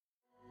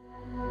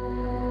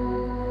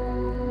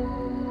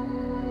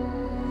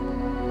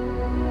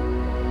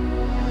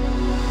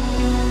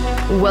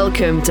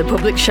Welcome to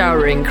Public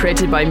Showering,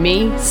 created by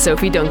me,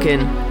 Sophie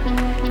Duncan.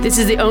 This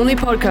is the only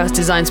podcast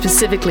designed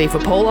specifically for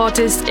pole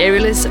artists,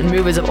 aerialists, and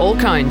movers of all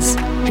kinds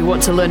who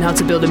want to learn how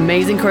to build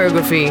amazing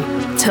choreography,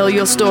 tell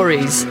your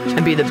stories,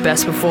 and be the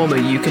best performer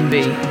you can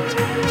be.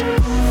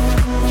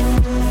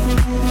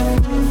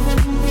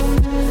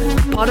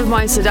 Part of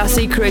my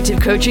Sadasi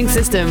creative coaching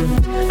system,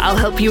 I'll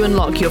help you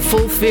unlock your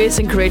full fierce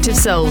and creative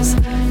selves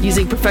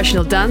using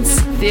professional dance,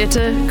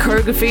 theatre,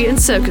 choreography and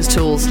circus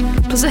tools,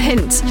 plus a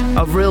hint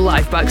of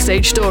real-life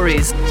backstage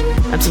stories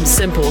and some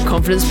simple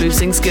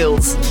confidence-boosting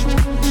skills.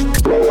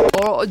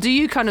 Or do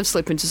you kind of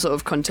slip into sort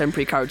of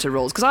contemporary character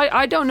roles? Because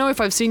I don't know if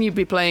I've seen you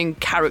be playing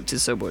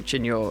characters so much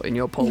in your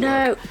pole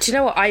work. Do you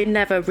know what? I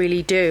never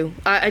really do.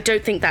 I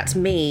don't think that's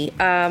me.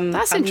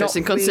 That's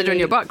interesting considering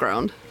your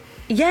background.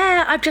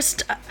 Yeah, I'm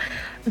just...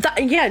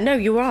 no,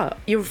 you are.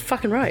 You're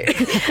fucking right.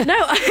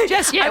 No,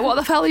 Jess, what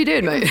the hell are you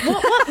doing, mate?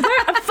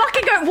 I'm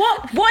fucking going,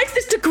 what is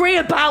this degree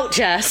about,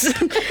 Jess?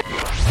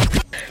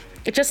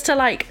 Just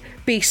to,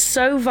 be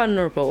so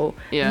vulnerable,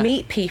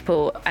 meet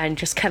people, and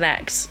just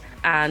connect.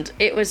 And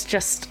it was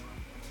just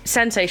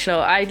sensational.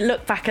 I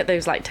look back at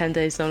those, 10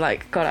 days, and I'm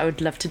like, God, I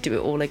would love to do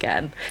it all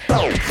again.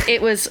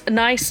 It was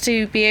nice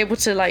to be able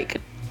to,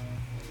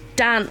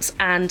 dance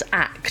and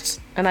act.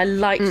 And I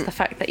liked the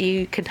fact that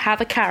you could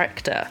have a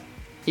character...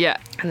 Yeah.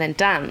 And then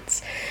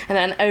dance. And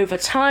then over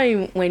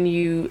time, when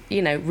you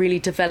really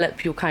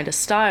develop your kind of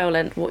style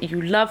and what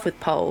you love with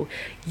pole,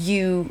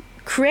 you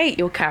create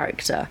your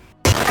character.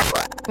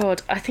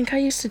 God, I think I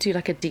used to do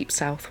a Deep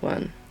South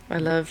one. I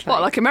love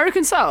like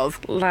American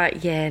South?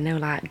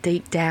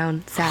 Deep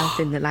down south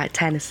in the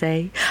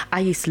Tennessee. I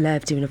used to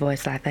love doing a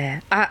voice like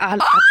that. I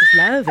just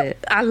love it.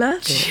 I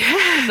love it.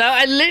 Yeah. No,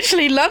 I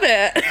literally love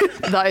it.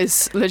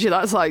 That's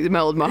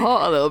melted my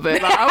heart a little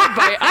bit.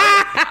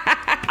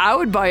 I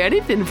would buy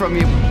anything from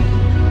you.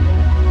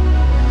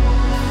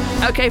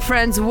 Okay,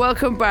 friends,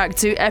 welcome back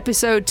to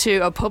episode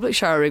 2 of Public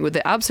Showering with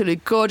the absolutely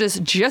gorgeous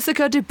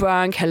Jessica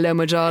Debank. Hello,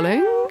 my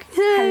darling.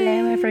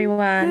 Hello,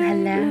 everyone.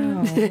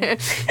 Hello.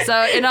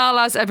 So, in our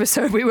last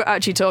episode, we were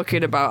actually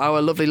talking about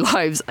our lovely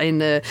lives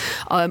in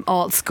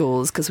art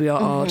schools, because we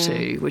are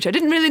arty, which I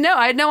didn't really know.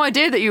 I had no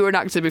idea that you were an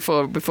actor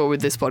before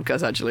with this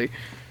podcast, actually.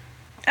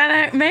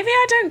 Maybe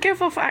I don't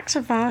give off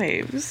actor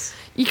vibes.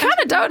 You kind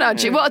of don't,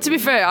 actually. Well, to be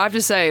fair, I have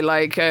to say,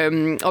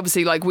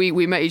 obviously,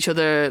 we met each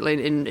other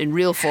in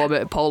real form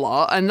at Pole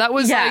Art, and that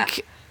was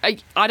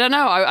I don't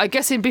know. I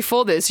guess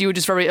before this, you were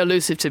just very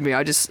elusive to me.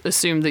 I just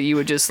assumed that you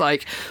were just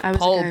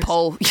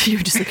pole. You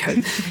were just a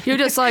ghost. You were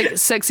just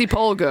sexy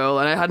pole girl,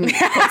 and I hadn't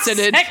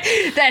considered.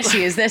 There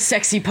she is. There's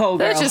sexy pole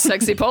girl. There's just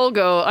sexy pole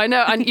girl. I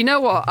know, and you know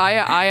what?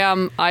 I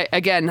am.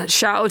 Again,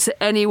 shout out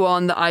to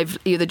anyone that I've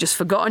either just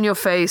forgotten your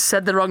face,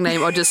 said the wrong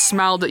name, or just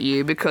smiled at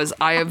you, because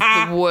I am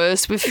the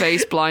worst with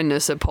face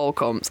blindness at pole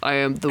comps. I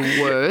am the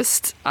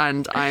worst,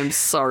 and I'm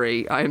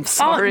sorry. I'm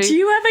sorry. Oh, do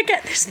you ever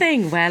get this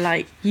thing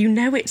where you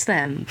know it's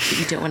them, but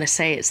you don't want to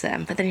say it's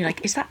them, but then you're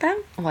like, is that them?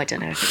 Oh, I don't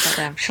know if it's that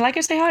them. Shall I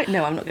go say hi?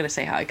 No, I'm not going to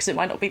say hi because it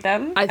might not be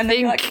them.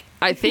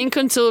 I think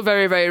until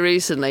very, very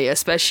recently,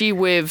 especially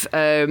with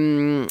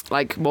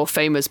more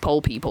famous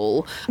pole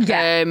people,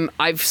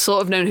 I've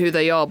sort of known who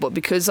they are, but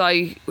because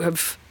I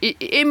have,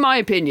 in my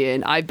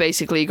opinion, I've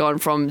basically gone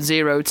from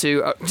zero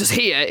to just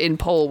here in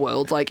pole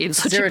world, in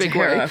such a big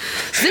way.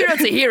 Zero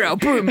to hero,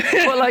 boom.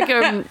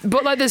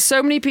 But there's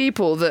so many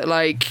people that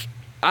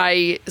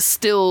I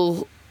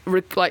still...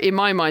 in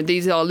my mind,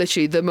 these are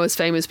literally the most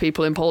famous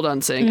people in pole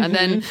dancing. And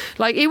then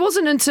it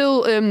wasn't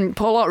until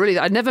pole art really,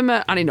 I'd never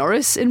met Annie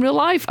Norris in real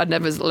life, I'd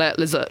never met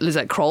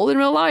Lizette Kroll in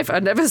real life,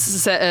 I'd never met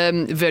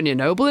Vernia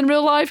Noble in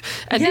real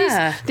life, and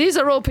these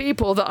are all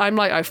people that I'm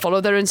I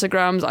follow their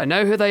Instagrams, I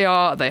know who they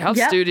are, they have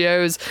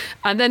studios,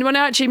 and then when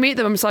I actually meet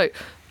them, I'm just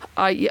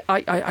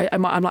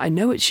I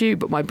know it's you,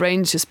 but my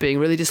brain's just being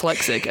really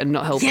dyslexic and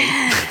not helping.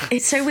 Yeah,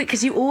 it's so weird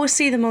because you always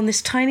see them on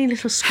this tiny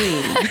little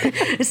screen.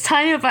 It's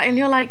tiny about, and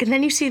you're and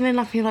then you see them in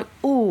and you're like,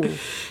 oh,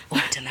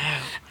 I don't know.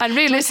 And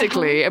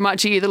realistically, I'm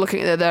actually either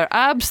looking at their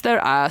abs, their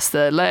ass,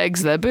 their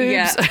legs, their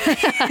boobs.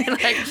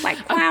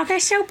 Yeah. Wow, they're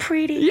so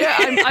pretty. Yeah,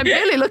 I'm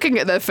really looking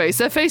at their face.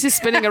 Their face is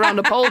spinning around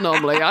a pole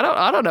normally.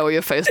 I don't know what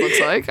your face looks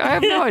like. I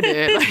have no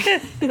idea.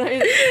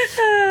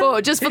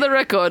 But just for the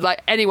record,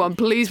 anyone,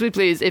 please,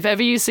 if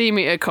ever you see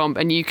me at a comp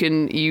and you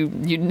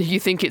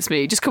think it's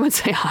me, just come and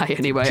say hi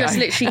anyway. Just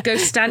literally go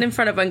stand in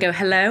front of her and go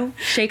hello,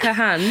 shake her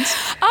hand.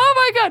 Oh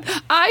my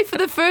God! For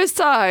the first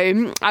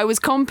time, I was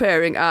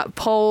comparing at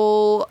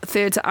Pole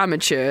Theatre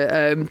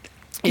Amateur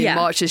in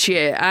March this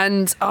year,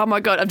 and oh my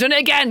God, I've done it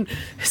again.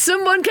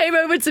 Someone came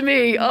over to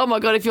me. Oh my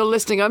God, if you're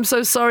listening, I'm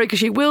so sorry, because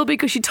she will be,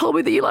 because she told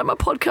me that you like my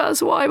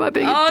podcast. Why am I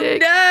being a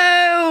dick?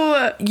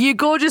 Oh no! You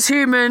gorgeous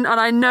human, and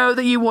I know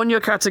that you won your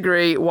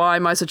category. Why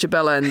am I such a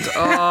bellend?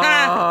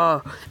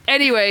 Oh.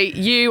 Anyway,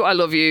 I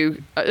love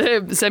you.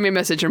 Send me a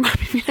message and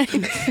remind me of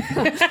your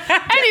name.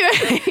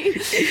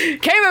 Anyway,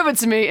 came over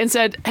to me and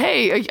said,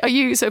 hey, are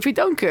you Sophie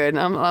Duncan?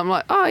 I'm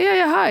like, oh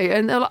yeah, hi.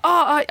 And they're like,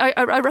 oh,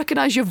 I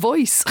recognise your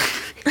voice.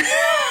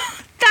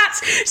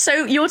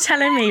 So you're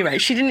telling me,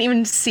 right? She didn't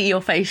even see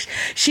your face.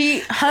 She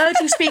heard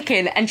you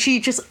speaking and she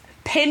just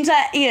pinned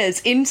her ears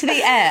into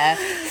the air,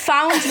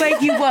 found where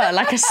you were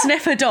like a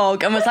sniffer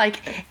dog and was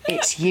like,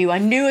 it's you. I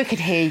knew I could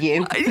hear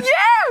you.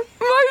 Yeah,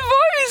 my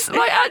voice,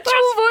 my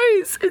actual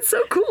voice. It's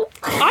so cool.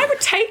 I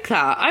would take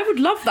that. I would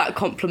love that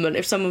compliment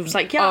if someone was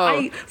like, yeah,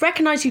 I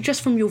recognise you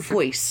just from your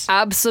voice.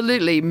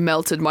 Absolutely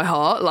melted my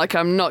heart. Like,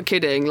 I'm not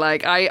kidding.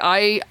 Like,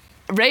 I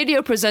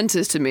radio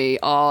presenters to me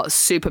are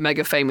super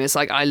mega famous.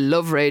 Like, I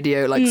love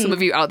radio. Like, some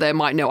of you out there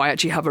might know I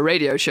actually have a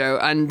radio show.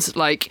 And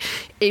like,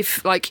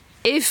 if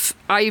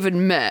I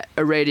even met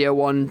a Radio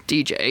 1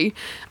 DJ,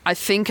 I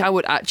think I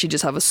would actually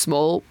just have a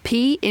small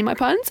pee in my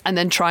pants and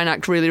then try and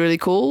act really, really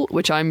cool,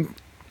 which I'm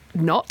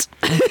not.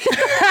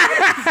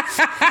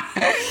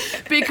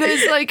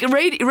 Because like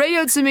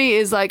radio to me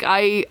is like,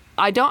 I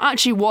don't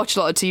actually watch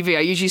a lot of TV. I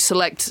usually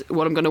select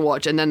what I'm going to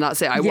watch and then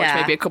that's it. I watch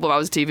maybe a couple of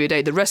hours of TV a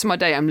day. The rest of my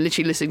day I'm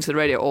literally listening to the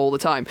radio all the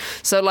time.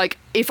 So like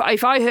if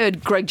I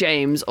heard Greg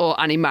James or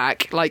Annie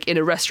Mac like in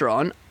a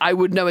restaurant, I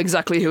would know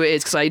exactly who it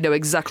is because I know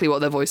exactly what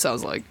their voice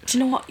sounds like. Do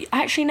you know what?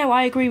 Actually, no,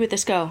 I agree with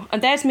this girl.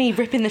 And there's me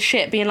ripping the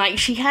shit, being like,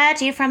 she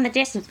heard you from the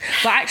distance.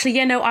 But actually,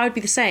 yeah, no, I would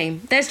be the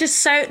same.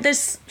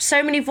 There's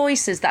so many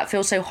voices that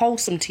feel so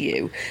wholesome to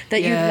you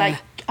that you like,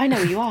 I know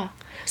who you are.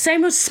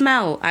 Same with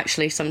smell,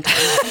 actually, sometimes.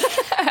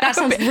 That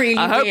sounds really weird.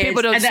 I hope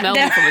people don't smell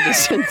me from a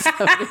distance.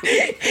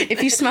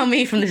 If you smell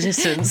me from the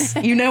distance,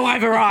 you know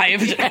I've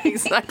arrived. Yeah,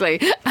 exactly.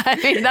 I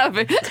mean, that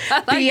would be...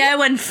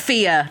 BO and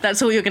fear.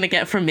 That's all you're going to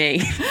get from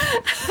me.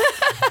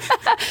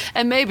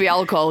 And maybe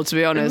alcohol, to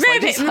be honest.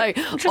 Maybe. Like,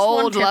 just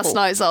old last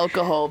night's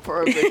alcohol,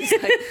 probably.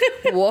 Just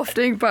like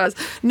wafting past.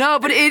 No,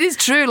 but it is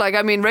true. Like,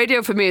 I mean,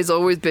 radio for me has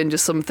always been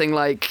just something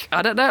like,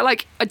 I don't know,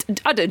 like, I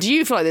don't, do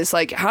you feel like this?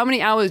 Like, how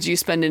many hours do you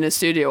spend in a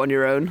studio on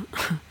your own?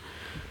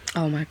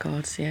 Oh my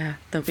God, yeah.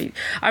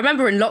 I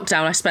remember in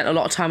lockdown, I spent a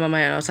lot of time on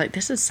my own. I was like,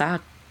 this is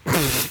sad.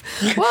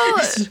 Well,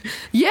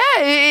 yeah,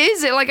 it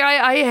is. Like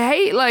I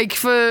hate like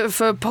for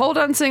pole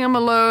dancing I'm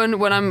alone.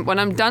 When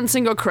I'm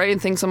dancing or creating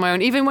things on my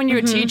own, even when you're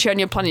a teacher and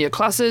you're planning your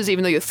classes,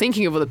 even though you're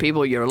thinking of other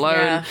people, you're alone.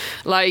 Yeah.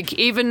 Like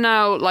even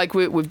now, like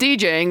with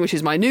DJing, which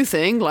is my new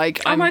thing,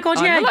 like oh my God,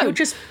 yeah, you're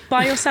just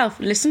by yourself.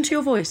 Listen to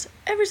your voice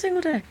every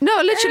single day. No,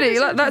 literally,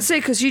 like, that's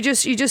it. Because you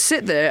just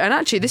sit there, and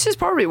actually, this is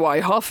probably why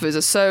half of us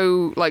are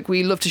so like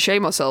we love to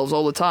shame ourselves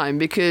all the time,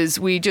 because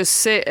we just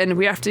sit and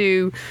we have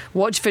to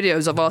watch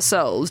videos of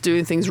ourselves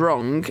doing things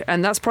wrong,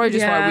 and that's probably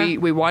just why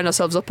we wind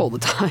ourselves up all the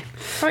time.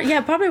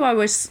 Yeah, probably why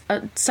we're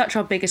such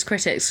our biggest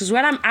critics. Because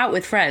when I'm out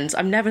with friends,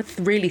 I'm never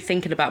really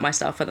thinking about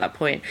myself at that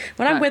point.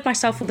 When I'm with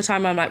myself all the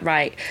time, I'm like,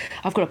 right,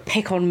 I've got to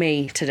pick on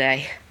me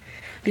today.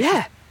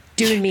 Yeah.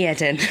 Doing me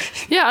head in.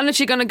 Yeah, I'm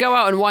literally going to go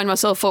out and wind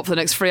myself up for the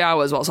next 3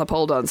 hours whilst I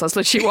pole dance. That's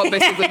literally what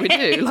basically we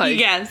do. Like,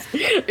 yes, I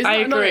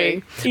agree.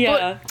 Annoying? Yeah.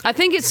 But I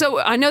think it's so...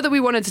 I know that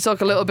we wanted to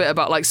talk a little bit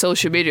about like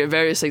social media and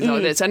various things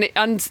like this.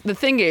 And the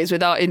thing is,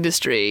 with our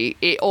industry,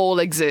 it all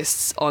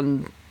exists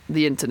on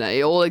the internet.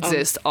 It all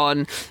exists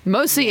on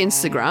mostly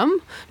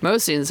Instagram.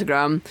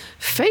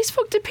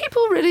 Facebook, do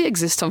people really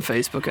exist on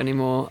Facebook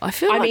anymore? I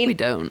feel like we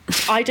don't.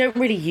 I don't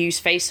really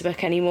use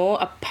Facebook anymore,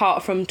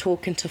 apart from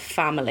talking to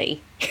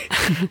family.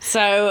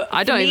 So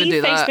I don't even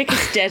do that. Facebook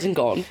is dead and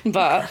gone,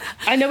 but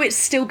I know it's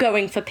still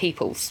going for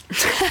peoples.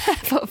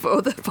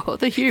 for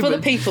the humans. For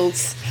the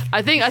peoples.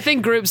 I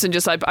think groups and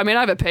just like, I mean,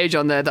 I have a page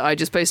on there that I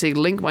just basically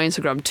link my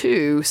Instagram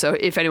to, so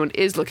if anyone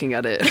is looking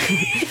at it,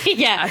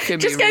 yeah,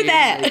 just go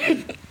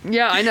there.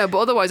 Yeah, I know, but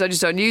otherwise I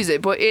just don't use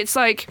it. But it's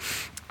like,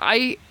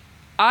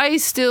 I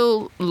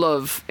still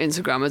love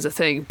Instagram as a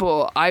thing,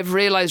 but I've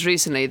realised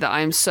recently that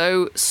I'm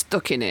so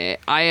stuck in it.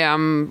 I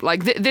am,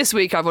 like, this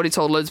week I've already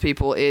told loads of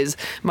people is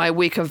my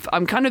week of,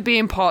 I'm kind of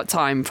being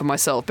part-time for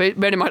myself. Bear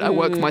in mind, I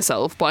work for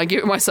myself, but I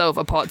give myself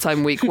a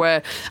part-time week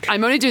where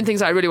I'm only doing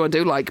things I really want to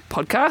do, like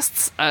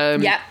podcasts.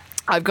 Yeah.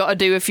 I've got to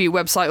do a few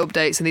website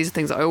updates, and these are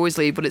things that I always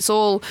leave, but it's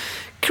all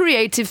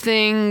creative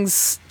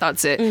things.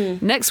 That's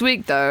it. Next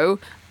week, though,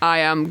 I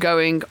am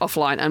going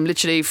offline. I'm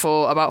literally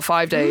for about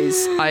 5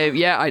 days.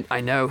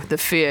 I know. The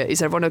fear.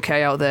 Is everyone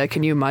okay out there?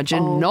 Can you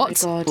imagine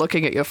not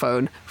looking at your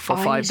phone for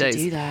 5 days? I need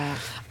to do that.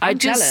 I'm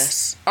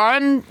jealous.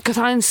 Because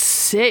I'm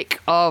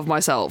sick of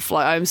myself.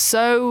 Like, I'm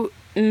so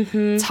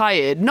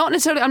tired. I'm not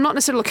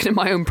necessarily looking at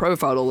my own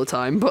profile all the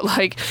time, but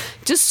like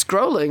just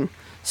scrolling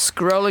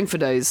for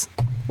days.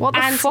 What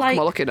the fuck am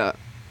I looking at?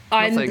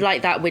 I'm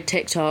like that with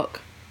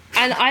TikTok.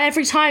 And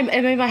every time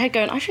I'm in my head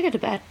going, I should go to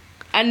bed.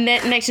 And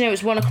next thing you know,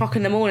 it's 1 o'clock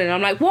in the morning. And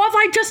I'm like, what have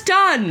I just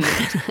done?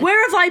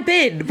 Where have I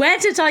been? Where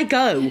did I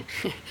go?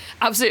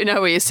 Absolutely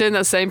nowhere. You're still in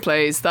that same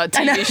place. That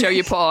TV show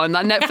you put on,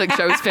 that Netflix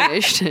show is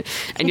finished.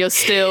 And you're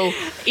still...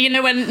 You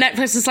know, when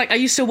Netflix is like, are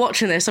you still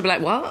watching this? I'll be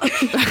like, what?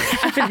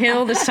 I've been here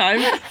all this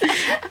time.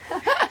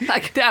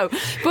 Like, no.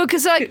 But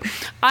because, like,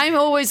 I'm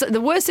always...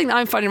 The worst thing that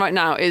I'm finding right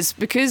now is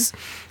because,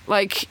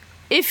 like...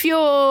 if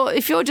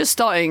you're just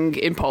starting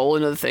in pole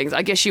and other things,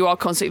 I guess you are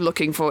constantly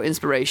looking for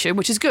inspiration,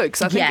 which is good,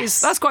 because I think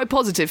that's quite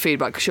positive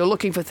feedback, because you're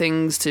looking for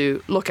things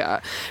to look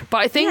at. But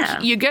I think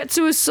you get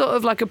to a sort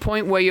of like a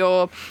point where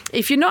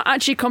if you're not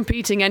actually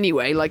competing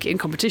anyway, like in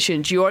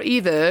competitions, you are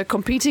either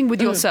competing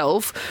with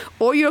yourself,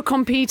 or you're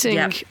competing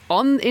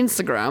on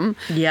Instagram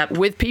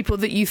with people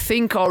that you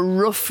think are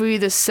roughly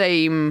the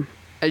same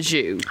as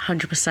you.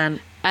 100%.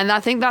 And I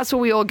think that's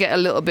where we all get a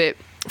little bit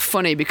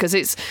funny, because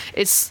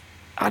it's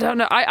I don't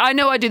know. I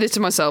know I do this to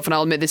myself, and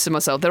I'll admit this to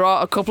myself. There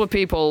are a couple of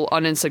people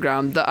on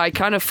Instagram that I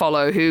kind of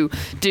follow who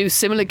do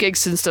similar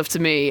gigs and stuff to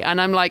me, and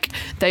I'm like,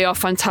 they are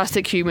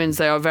fantastic humans.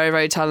 They are very,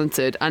 very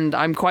talented, and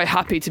I'm quite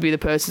happy to be the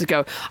person to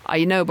go,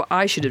 but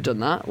I should have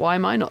done that. Why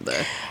am I not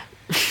there?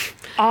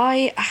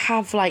 I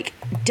have like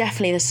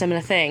definitely the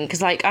similar thing,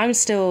 because like I'm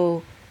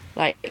still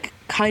like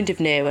kind of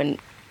new and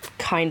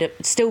kind of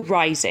still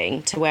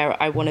rising to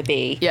where I want to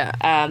be. Yeah.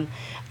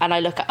 And I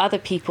look at other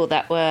people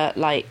that were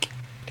like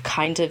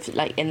kind of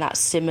like in that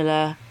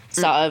similar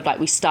sort of like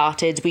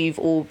we've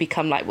all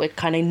become like we're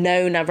kind of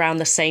known around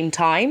the same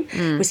time.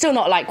 We're still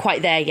not like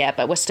quite there yet,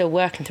 but we're still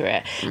working through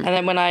it. And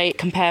then when I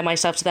compare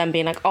myself to them,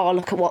 being like, oh,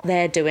 look at what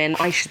they're doing,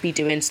 I should be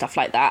doing stuff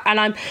like that, and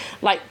I'm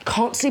like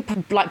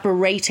constantly like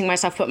berating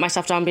myself, put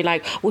myself down, be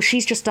like, well,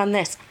 she's just done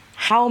this,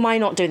 how am I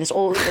not doing this?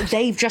 Or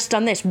they've just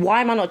done this, why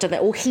am I not doing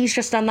that? Or he's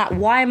just done that,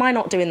 why am I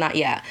not doing that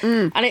yet?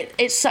 And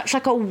it's such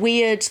like a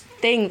weird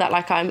thing that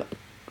like I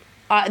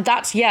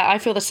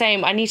feel the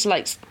same. I need to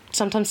like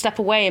sometimes step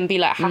away and be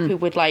like happy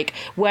with like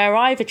where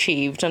I've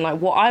achieved and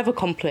like what I've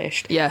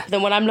accomplished. Yeah.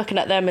 Then when I'm looking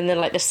at them and they're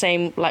like the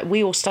same, like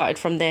we all started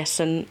from this,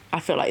 and I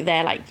feel like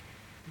they're like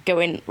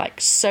going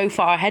like so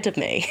far ahead of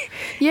me.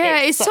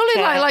 Yeah, it's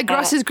totally like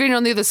grass is greener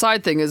on the other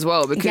side thing as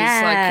well, because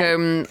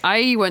like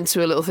I went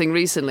to a little thing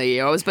recently.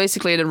 I was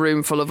basically in a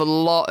room full of a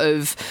lot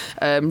of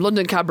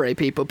London cabaret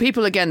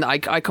people again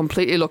that I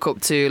completely look up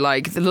to.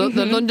 Like the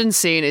London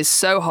scene is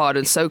so hard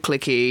and so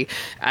cliquey,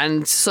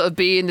 and sort of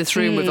be in this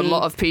room with a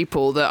lot of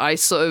people that I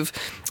sort of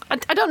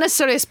I don't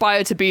necessarily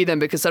aspire to be them,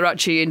 because they're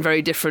actually in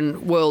very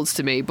different worlds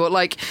to me. But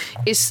like,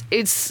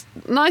 it's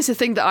nice to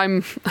think that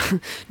I'm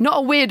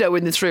not a weirdo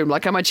in this room.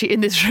 Like I'm actually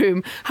in this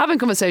room having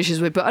conversations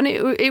with. But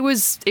it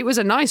was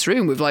a nice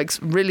room with like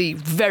really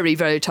very,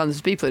 very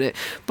talented people in it.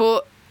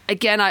 But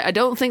again, I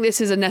don't think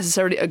this is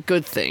necessarily a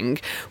good thing,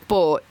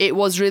 but it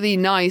was really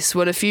nice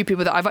when a few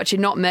people that I've actually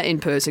not met in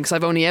person, because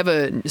I've only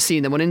ever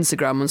seen them on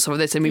Instagram and stuff like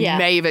this, and we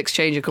may have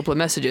exchanged a couple of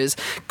messages,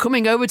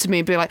 coming over to me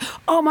and being like,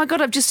 oh my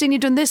God, I've just seen you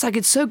done this, like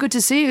it's so good to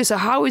see you, so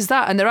how is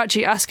that? And they're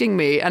actually asking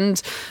me,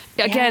 and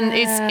again,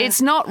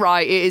 it's not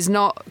right, it is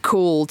not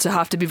cool to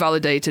have to be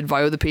validated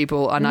by other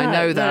people, and I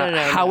know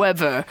that.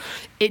 However,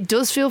 it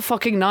does feel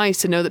fucking nice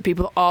to know that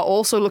people are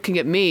also looking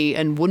at me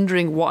and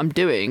wondering what I'm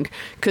doing,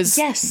 because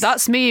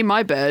that's me in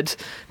my bed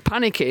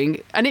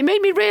panicking, and it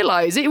made me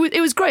realise it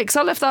was great, because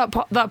I left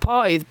that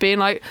party being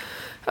like,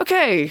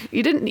 okay,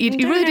 you really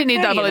didn't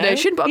need that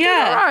validation, but I'm doing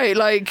all right.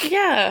 Like,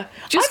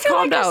 just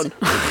calm down.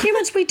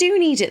 Humans, we do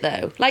need it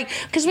though. Like,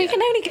 because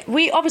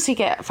we obviously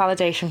get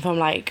validation from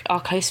like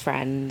our close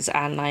friends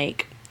and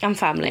like and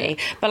family,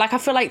 but like I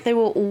feel like they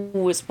will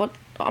always.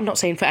 I'm not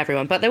saying for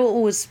everyone, but they will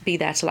always be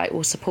there to like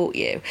all support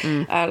you.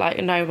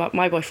 Like, no,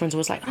 my boyfriend's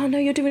always like, oh no,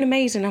 you're doing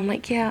amazing. I'm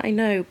like, yeah, I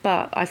know,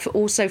 but I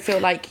also feel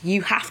like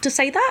you have to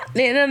say that.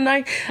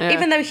 No.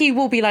 Even though he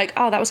will be like,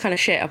 oh, that was kind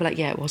of shit. I'll be like,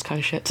 yeah, it was kind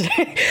of shit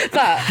today.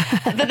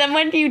 but then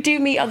when you do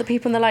meet other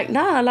people and they're like,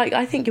 nah, like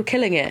I think you're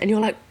killing it, and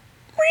you're like,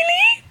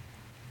 really?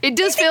 It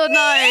does feel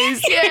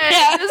nice.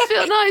 Yeah, it does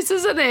feel nice,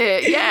 doesn't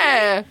it?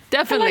 Yeah,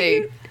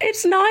 definitely. Like,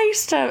 it's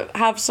nice to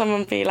have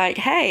someone be like,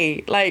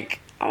 hey, like,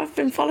 I've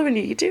been following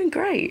you, you're doing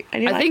great.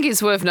 And I think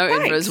it's worth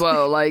noting as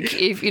well, like,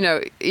 if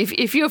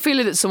if you're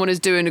feeling that someone is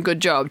doing a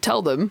good job,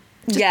 tell them.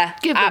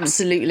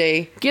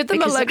 Absolutely. Give them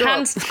because a leg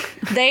up.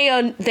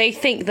 They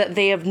think that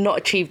they have not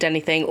achieved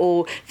anything,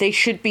 or they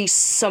should be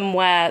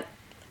somewhere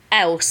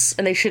else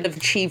and they should have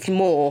achieved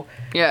more.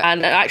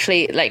 And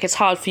actually, like, it's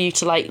hard for you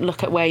to like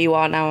look at where you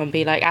are now and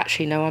be like,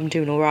 actually no, I'm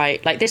doing all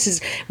right, like this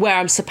is where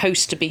I'm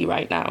supposed to be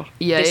right now.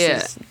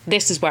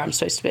 This is where I'm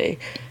supposed to be.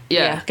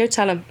 Go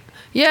tell them.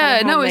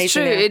 Yeah, no, it's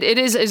true.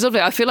 It's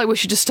lovely. I feel like we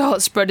should just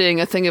start spreading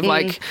a thing of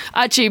like,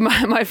 actually,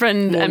 my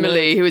friend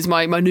Emily, who is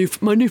my new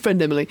friend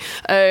Emily,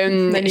 my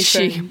new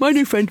friend, my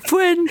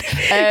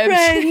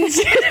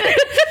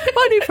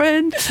new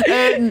friend.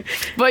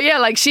 But yeah,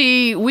 like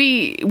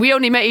we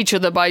only met each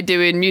other by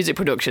doing music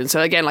production.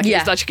 So again, like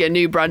it's actually a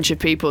new branch of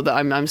people that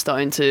I'm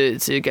starting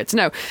to get to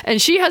know.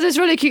 And she has this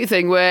really cute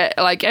thing where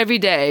like every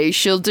day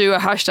she'll do a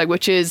hashtag,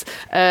 which is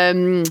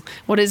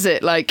what is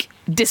it, like,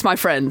 diss my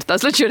friend.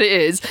 That's literally what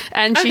it is.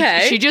 And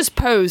she just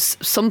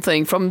posts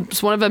something from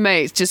one of her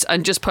mates,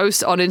 just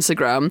posts it on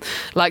Instagram,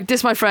 like,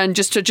 diss my friend,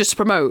 just to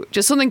promote,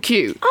 just something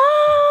cute.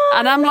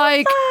 And I'm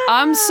like,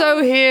 I'm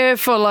so here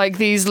for like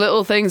these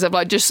little things of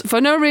like, just for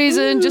no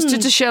reason, just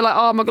to share, like,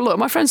 oh my God, look,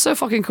 my friend's so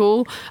fucking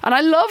cool. And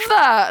I love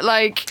that.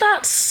 Like,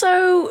 that's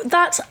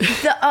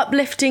the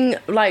uplifting,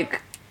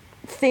 like,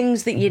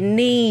 things that you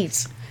need.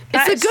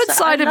 It's a good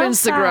side of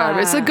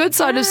Instagram. It's a good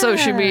side of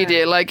social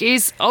media. Like,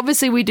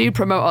 obviously we do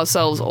promote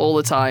ourselves all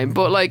the time,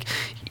 but like,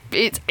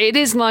 it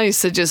is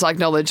nice to just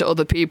acknowledge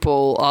other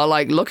people are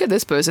like, look at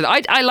this person.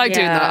 I like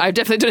doing that. I've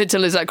definitely done it to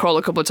Lizette Kroll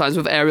a couple of times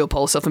with aerial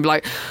pole stuff and be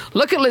like,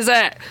 look at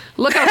Lizette.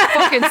 Look how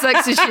fucking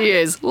sexy she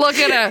is. Look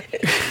at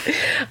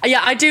her.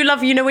 Yeah, I do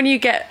love, when you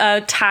get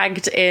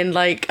tagged in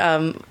like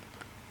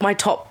my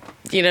top,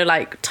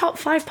 like top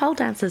 5 pole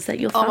dancers that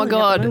you're following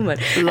at the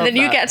moment. And then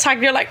you get tagged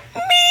and you're like,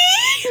 me?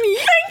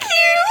 Thank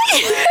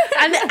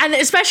you. and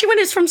especially when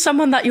it's from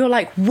someone that you're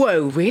like,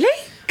 whoa, really?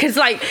 Because,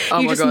 like,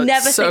 you just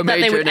never think that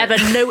they would ever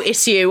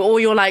notice you, or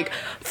you're like,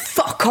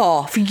 fuck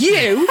off,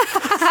 you,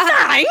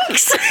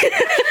 thanks.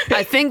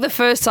 I think the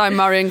first time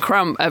Marion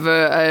Cramp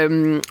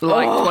ever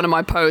liked one of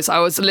my posts, I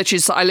was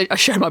literally, I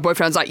showed my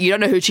boyfriend, I was like, you don't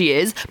know who she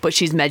is, but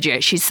she's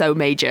major. She's so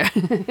major.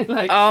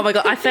 Like, oh, my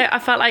God. I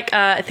felt like,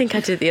 I think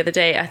I did the other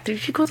day, I think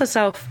she calls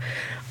herself,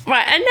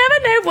 right, I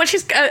never know what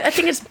she's, I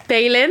think it's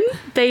Bailyn.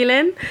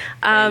 Bailyn.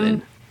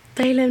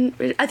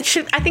 I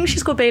think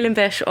she's called Bailyn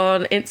Bish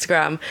on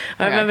Instagram.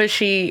 I remember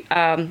she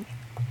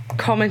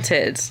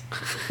commented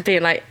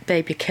being like,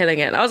 babe, you're killing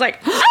it. And I was like,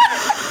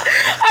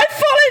 I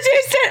followed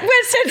you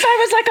since I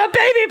was like a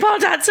baby pole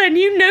dancer and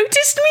you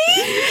noticed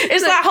me?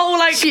 It's that whole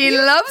like... She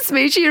loves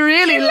me. She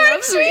really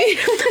loves me.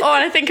 Oh,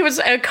 and I think it was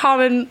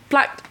Carmen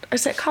Black.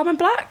 Is it Carmen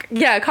Black?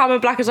 Yeah, Carmen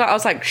Black as well. I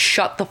was like,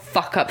 shut the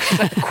fuck up. She's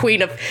like the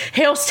queen of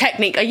heels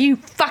technique. Are you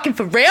fucking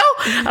for real?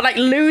 I like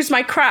lose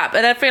my crap.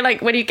 And I feel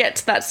like when you get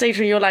to that stage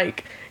where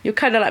you're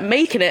kind of like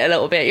making it a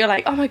little bit, you're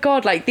like, oh my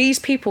God, like these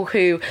people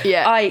who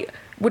I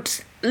would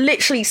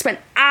literally spend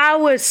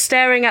hours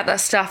staring at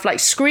that stuff, like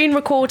screen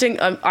recording.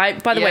 By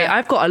the way,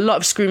 I've got a lot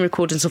of screen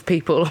recordings of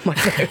people on my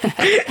phone.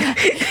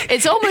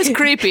 It's almost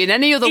creepy. In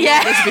any other world,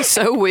 this would be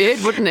so weird,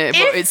 wouldn't it?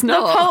 But it's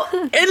not.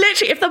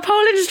 If the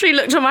pole industry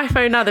looked on my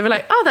phone now, they'd be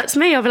like, oh, that's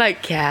me. I'll be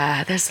like,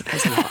 yeah, there's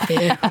a lot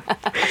here.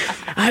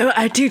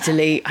 I do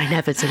delete. I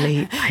never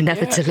delete.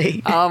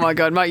 delete. Oh my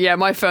God.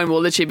 My phone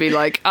will literally be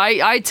like,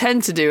 I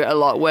tend to do it a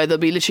lot where there'll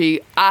be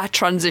literally a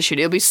transition.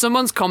 It'll be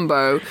someone's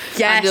combo.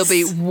 And there'll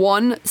be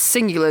one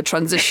singular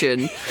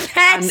transition.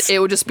 And it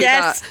will just be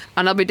that.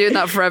 And I'll be doing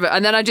that forever.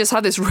 And then I just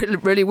have this really,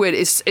 really weird,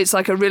 it's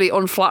like a really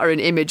unflattering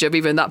image of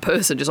even that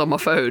person just on my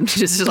phone.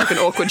 Just like an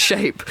awkward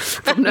shape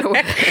from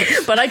nowhere.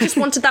 But I just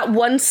wanted that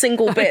one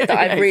single bit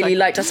that I really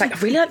liked. I was like, I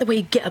really like the way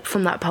you get up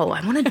from that pole.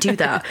 I want to do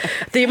that.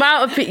 The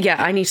amount of...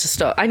 I need to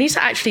stop. I need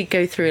to actually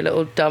go through a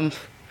little dump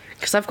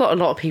because I've got a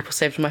lot of people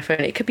saved on my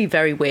phone. It could be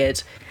very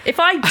weird. If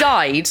I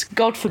died,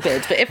 God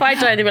forbid, but if I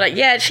died, they'd be like,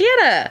 yeah, she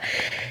had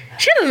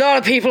a lot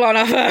of people on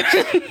her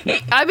phone.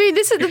 I mean,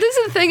 this is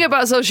the thing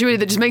about social media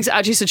that just makes it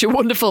actually such a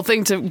wonderful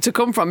thing to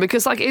come from,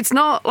 because like it's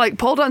not like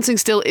pole dancing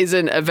still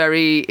isn't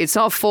it's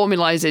not a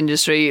formalized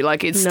industry.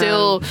 Like it's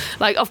still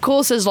like, of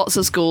course there's lots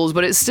of schools,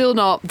 but it's still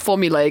not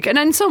formulaic. And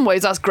in some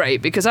ways that's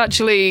great, because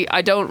actually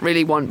I don't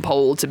really want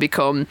pole to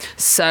become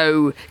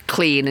so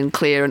clean and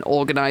clear and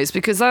organized,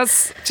 because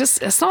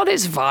it's not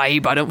its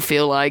vibe. I don't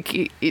feel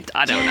like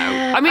I don't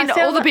know. I mean,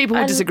 other people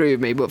would disagree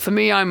with me, but for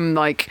me, I'm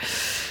like,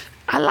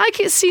 I like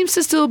it seems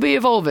to still be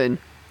evolving.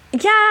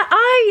 Yeah,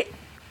 I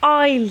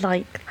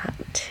like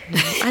that too.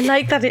 I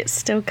like that it's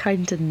still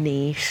kind of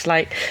niche.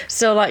 Like,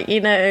 so like,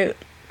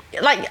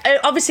 like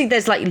obviously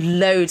there's like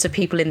loads of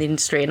people in the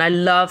industry, and I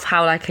love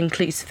how like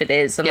inclusive it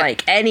is, and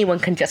like anyone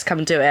can just come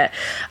and do it.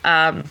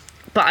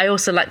 But I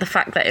also like the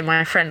fact that in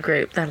my friend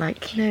group, they're like,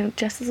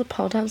 Jess is a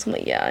pole dancer. I'm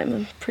like, yeah, I'm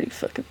a pretty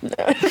fucking... No.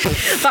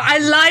 But I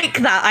like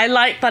that. I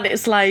like that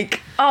it's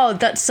like, oh,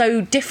 that's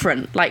so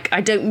different. Like,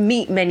 I don't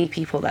meet many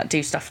people that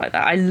do stuff like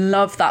that. I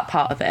love that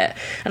part of it.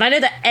 And I know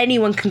that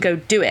anyone can go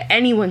do it.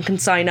 Anyone can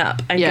sign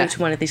up and go to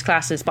one of these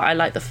classes. But I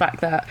like the fact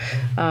that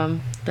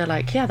they're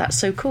like, yeah, that's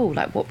so cool.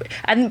 Like, what?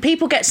 And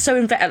people get so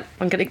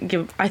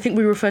invested. I think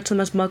we refer to them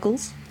as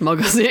muggles.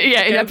 Muggles,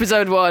 yeah, in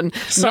episode 1.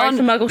 Sorry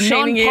for muggle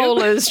shaming you.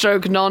 Non-polars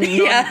stroke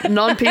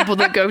non-people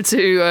that go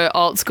to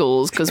art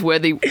schools, because we're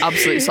the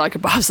absolute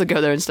psychopaths that go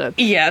there instead.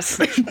 Yes.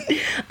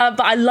 But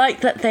I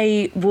like that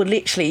they will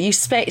literally, you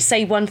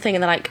say one thing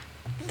and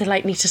they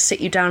like need to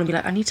sit you down and be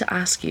like, I need to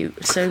ask you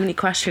so many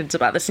questions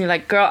about this, and you're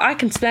like, girl, I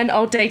can spend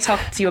all day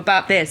talking to you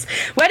about this.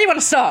 Where do you want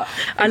to start?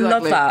 Exactly. I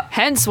love that.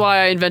 Hence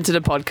why I invented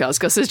a podcast,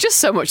 because there's just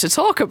so much to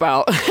talk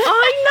about.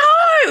 I know.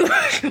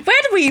 Where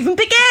do we even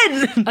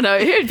begin? I know.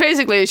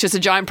 Basically, it's just a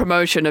giant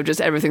promotion of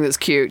just everything that's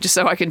cute, just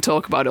so I can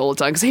talk about it all the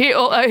time. Because here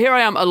I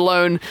am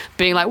alone,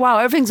 being like, wow,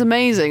 everything's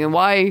amazing, and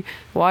why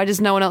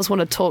does no one else want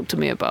to talk to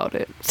me about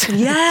it?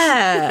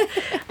 Yeah.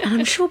 And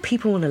I'm sure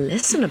people want to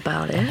listen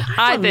about it.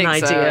 I think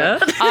an idea.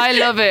 So. I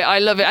love it.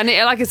 And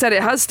like I said,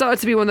 it has started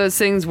to be one of those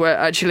things where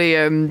actually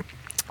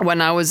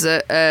when I was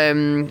at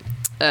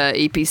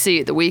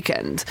EPC at the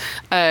weekend,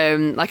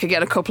 like I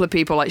get a couple of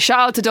people like, shout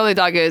out to Dolly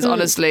Daggers,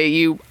 honestly,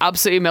 you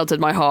absolutely melted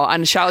my heart,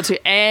 and shout out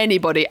to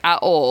anybody at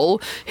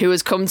all who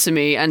has come to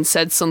me and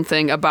said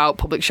something about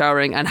public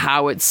showering and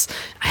how it's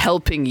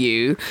helping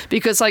you,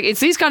 because like it's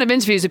these kind of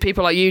interviews with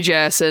people like you,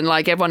 Jess, and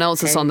like everyone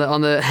else that's on the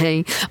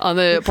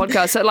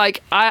podcast, that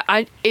like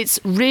I it's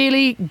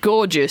really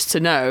gorgeous to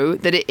know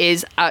that it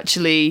is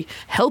actually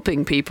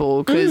helping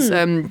people, because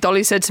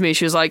Dolly said to me,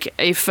 she was like,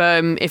 if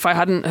I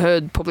hadn't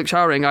heard public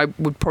showering, I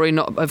would probably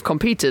not have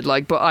competed,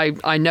 like, but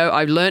I know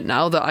I've learnt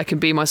now that I can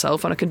be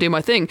myself and I can do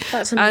my thing.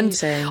 That's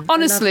amazing. And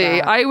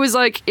honestly, I was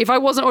like, if I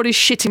wasn't already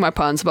shitting my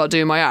pants about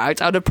doing my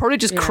act, I'd have probably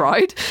just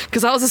cried,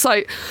 because I was just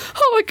like,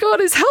 oh my god,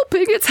 it's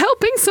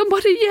helping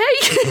somebody,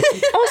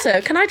 yay.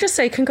 Also, can I just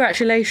say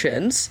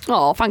congratulations?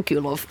 Oh, thank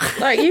you, love.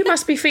 Like, you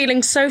must be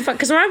feeling so fun,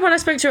 because remember when I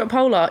spoke to you at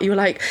Polar, you were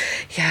like,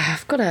 yeah,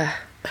 I've got to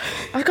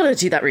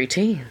do that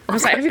routine. I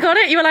was like, have you got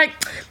it? You were like,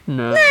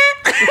 no. But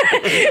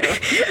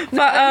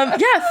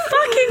yeah,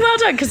 fucking well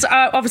done, because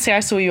obviously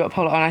I saw you at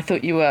Polar and I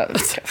thought you were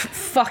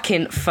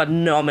fucking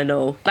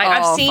phenomenal. Like,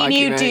 I've seen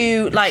you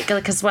do, like,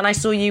 because when I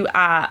saw you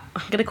at,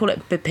 I'm going to call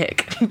it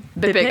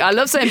Bipic. I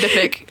love saying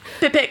Bipic.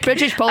 Bipic.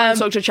 British Pole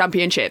Instructor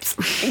Championships.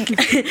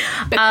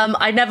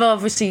 I never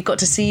obviously got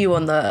to see you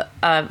on the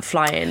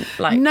flying,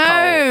 like,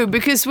 no, pole.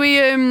 because we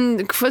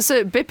for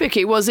Bipic,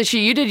 it was issue,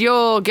 you did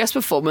your guest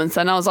performance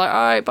and I was like, all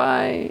right,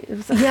 bye.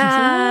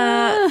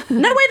 Yeah.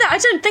 No way, I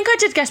don't think I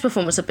did guest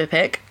performance at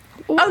Bipic.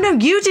 Oh no,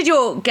 you did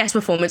your guest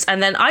performance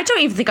and then I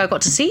don't even think I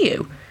got to see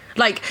you.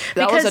 Like,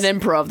 that was an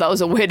improv. That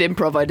was a weird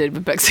improv I did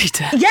with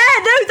Bexita. Yeah,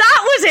 no,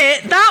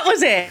 that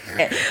was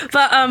it.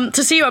 But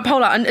to see you at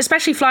Polar, and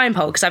especially flying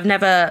pole, because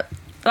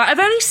I've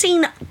only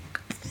seen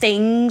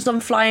things on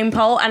flying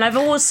pole, and I've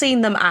always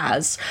seen them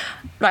as,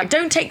 like, please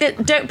don't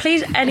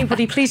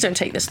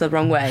take this the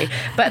wrong way,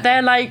 but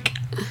they're like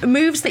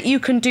moves that you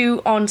can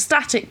do on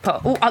static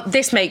pole.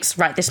 This makes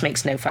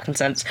no fucking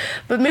sense.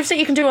 But moves that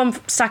you can do on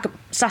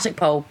static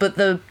pole, but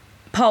the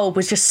pole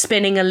was just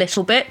spinning a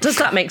little bit. Does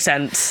that make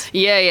sense?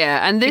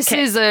 Yeah. And this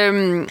is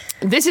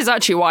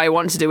actually why I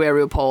want to do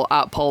aerial pole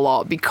at Pole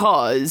Art,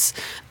 because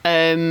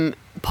I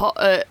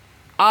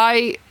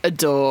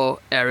adore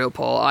aerial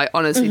pole. I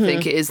honestly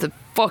think it is the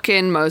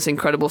fucking most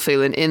incredible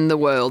feeling in the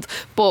world.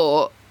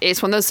 But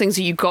it's one of those things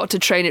that you've got to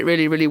train it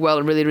really, really well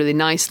and really, really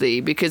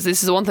nicely, because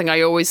this is the one thing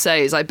I always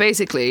say is, like,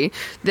 basically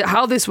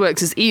how this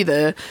works is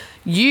either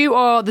you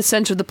are the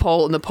center of the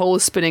pole and the pole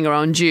is spinning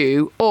around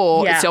you,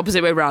 or it's the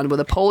opposite way around, where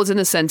the pole is in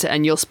the center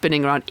and you're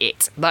spinning around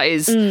it. That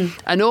is,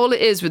 and all it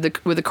is with the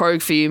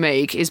choreography you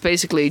make is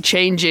basically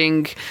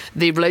changing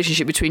the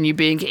relationship between you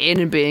being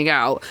in and being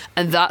out,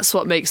 and that's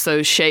what makes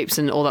those shapes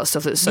and all that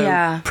stuff that's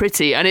so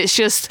pretty. And it's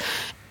just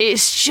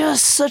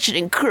such an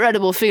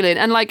incredible feeling.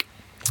 And like,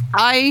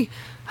 I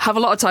have a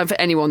lot of time for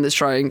anyone that's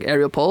trying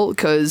aerial pole,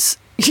 because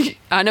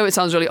I know it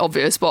sounds really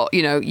obvious, but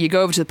you know, you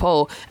go over to the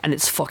pole and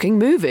it's fucking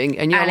moving,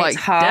 and you're like,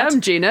 damn,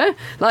 Gina.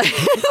 Like,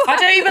 I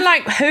don't even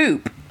like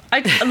hoop. I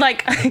don't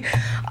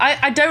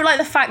like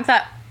the fact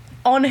that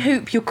on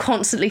hoop you're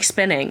constantly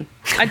spinning.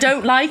 I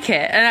don't like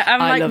it, and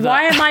I'm like,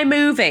 why am I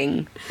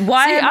moving?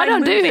 I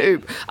don't do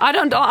hoop. I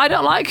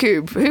don't like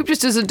hoop. Hoop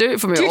just doesn't do it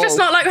for me. Do you just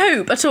not like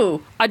hoop at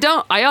all?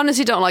 I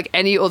honestly don't like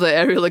any other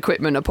aerial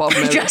equipment apart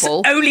from aerial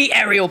pole. Only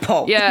aerial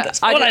pole. Yeah,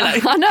 that's all I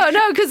like.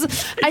 No,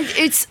 because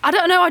I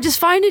don't know. I just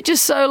find it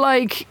just so,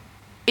 like,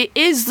 it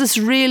is this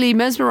really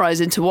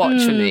mesmerising to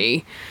watch for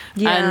me.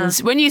 Yeah. And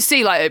when you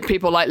see like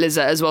people like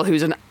Lizette as well,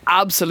 who's an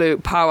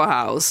absolute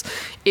powerhouse,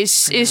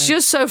 it's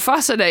just so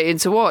fascinating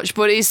to watch.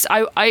 But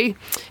I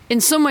in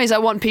some ways I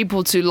want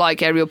people to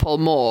like aerial pole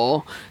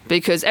more,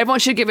 because everyone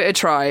should give it a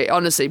try.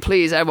 Honestly,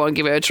 please, everyone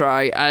give it a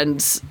try,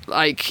 and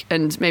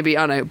maybe,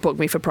 I don't know, book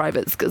me for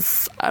privates,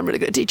 because I'm really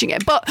good at teaching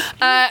it. But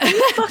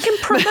you fucking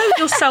promote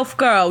yourself,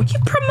 girl. You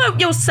promote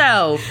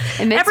yourself.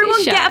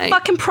 Everyone get a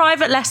fucking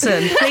private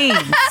lesson, please.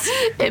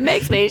 It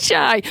makes me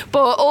shy,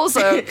 but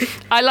also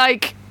I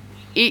like.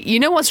 You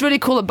know what's really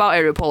cool about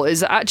aerial pole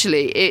is that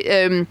actually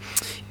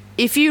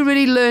if you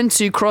really learn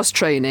to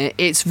cross-train it,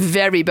 it's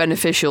very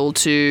beneficial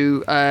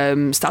to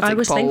static pole. I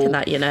was thinking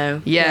that, you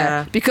know.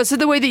 Yeah, because of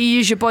the way that you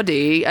use your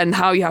body and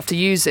how you have to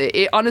use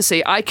it.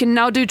 Honestly, I can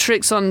now do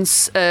tricks on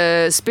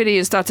spinny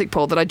and static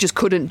pole that I just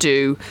couldn't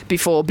do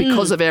before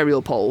because of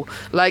aerial pole.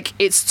 Like,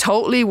 it's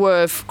totally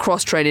worth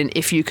cross-training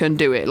if you can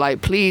do it.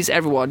 Like, please,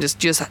 everyone,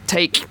 just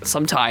take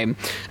some time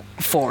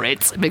for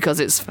it, because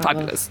it's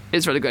fabulous.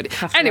 It's really good.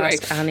 Anyway,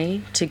 ask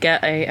Annie to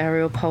get a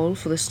aerial pole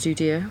for the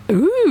studio.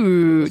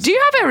 Ooh, do you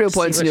have aerial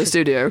points in your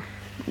studio?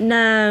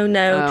 No,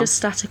 just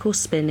static or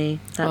spinny.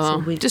 That's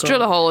all we've just got.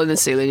 drill a hole in the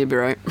ceiling, you'll be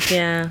right.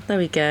 Yeah, there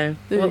we go.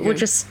 We'll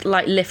just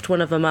like lift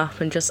one of them up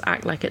and just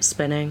act like it's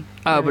spinning.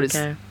 Oh, but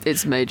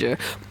it's major.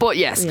 But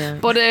yes,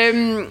 But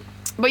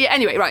yeah,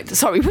 anyway, right,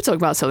 sorry, we're talking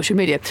about social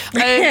media.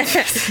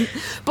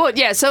 But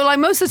yeah, so like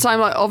most of the time,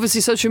 like,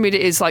 obviously social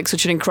media is like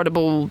such an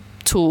incredible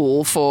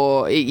tool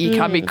for you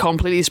can be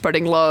completely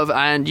spreading love,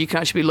 and you can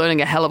actually be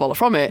learning a hell of a lot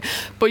from it.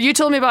 But you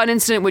told me about an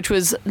incident which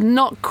was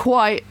not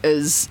quite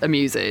as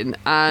amusing,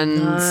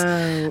 and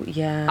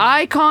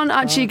I can't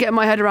actually get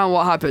my head around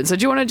what happened. So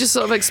do you want to just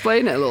sort of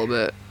explain it a little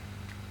bit?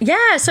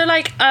 Yeah, so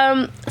like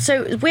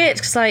so it's weird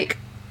because like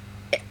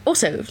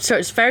also, so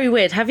it's very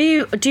weird.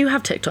 Do you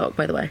have TikTok,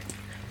 by the way?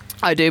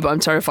 I do, but I'm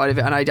terrified of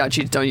it, and I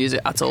actually don't use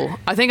it at all.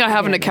 I think I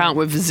have an account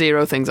with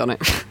 0 things on it.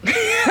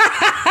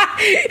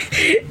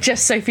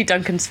 Just Sophie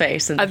Duncan's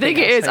face. And I think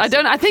it is. I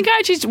think I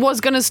actually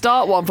was going to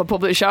start one for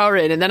public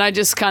showering, and then I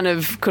just kind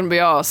of couldn't be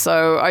arsed.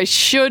 So I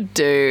should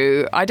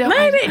do. I don't.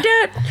 Maybe do. Do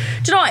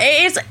you know what?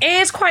 It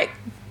is quite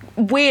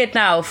weird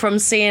now from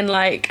seeing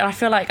like. And I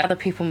feel like other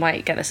people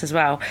might get this as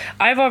well.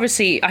 I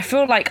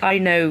feel like I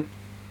know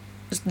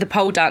the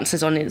pole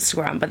dancers on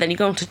Instagram, but then you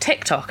go onto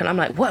TikTok, and I'm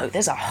like, whoa,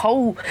 there's a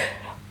whole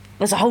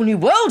new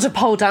world of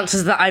pole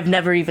dancers that I've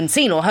never even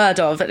seen or heard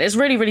of. It's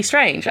really, really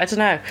strange. I don't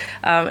know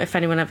if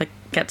anyone ever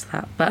gets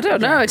that. But I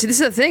don't know. Actually,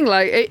 this is the thing.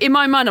 Like, in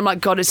my mind, I'm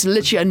like, God, it's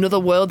literally another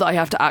world that I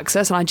have to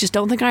access, and I just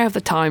don't think I have the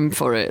time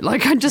for it.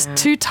 Like, I'm just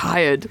too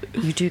tired.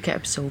 You do get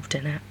absorbed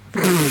in it.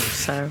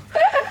 So...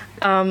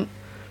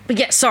 But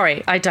yeah,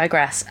 sorry, I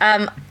digress.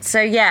 So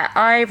yeah,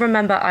 I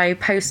remember I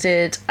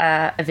posted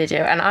a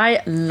video, and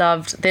I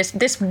loved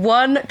this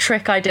one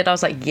trick I did. I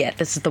was like, yeah,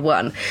 this is the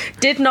one.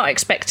 Did not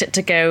expect it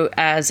to go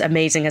as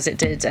amazing as it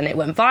did, and it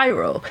went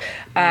viral.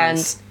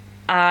 Nice. And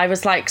I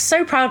was like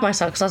so proud of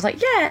myself because I was like,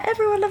 yeah,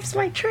 everyone loves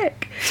my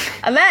trick.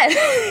 And then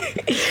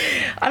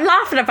I'm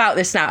laughing about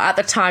this now. At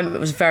the time, it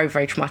was very,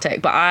 very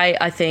traumatic. But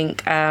I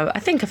think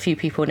a few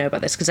people know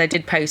about this because I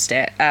did post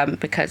it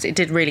because it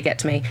did really get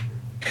to me.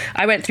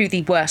 I went through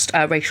the worst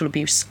racial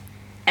abuse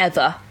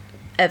ever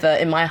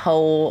in my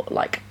whole,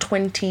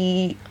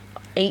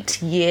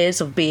 28 years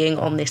of being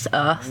on this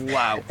earth.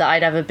 Wow. That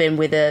I'd ever been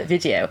with a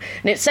video.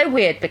 And it's so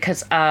weird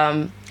because,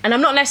 and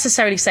I'm not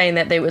necessarily saying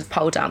that they were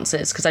pole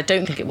dancers, because I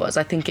don't think it was.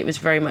 I think it was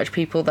very much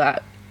people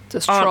that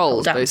just aren't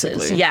trolls, pole dancers.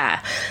 basically.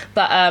 Yeah.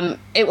 But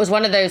it was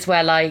one of those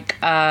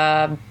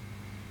where,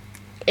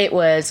 it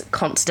was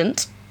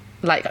constant.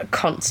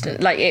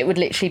 It would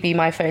literally be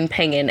my phone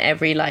pinging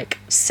every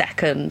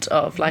second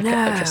of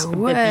just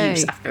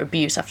abuse after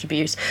abuse after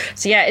abuse.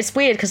 So yeah, it's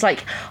weird because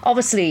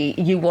obviously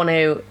you want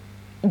to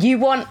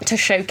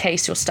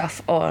showcase your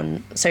stuff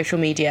on social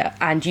media,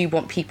 and you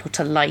want people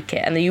to like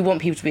it, and then you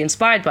want people to be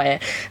inspired by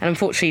it. And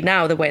unfortunately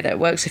now the way that it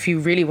works, if you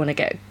really want to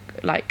get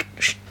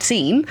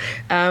seen,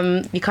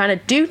 you kind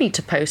of do need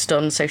to post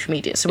on social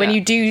media. So when you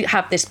do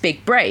have this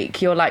big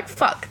break, you're like,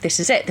 fuck, this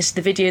is it. This is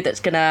the video that's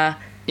gonna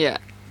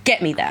get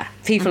me there.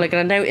 People are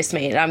going to notice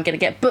me, and I'm going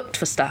to get booked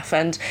for stuff,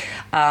 and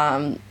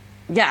I'm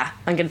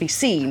going to be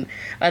seen.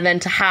 And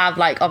then to have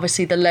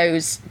obviously the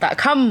lows that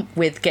come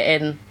with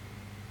getting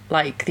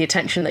the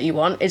attention that you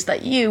want is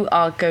that you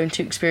are going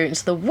to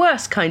experience the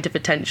worst kind of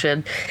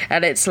attention,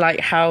 and it's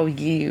how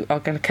you are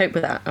going to cope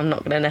with that. I'm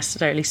not going to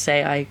necessarily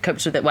say I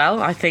coped with it well.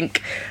 I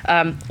think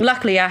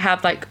luckily I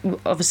have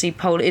obviously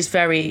Pole is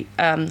very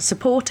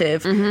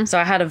supportive, so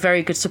I had a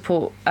very good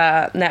support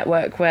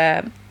network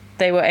where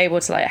they were able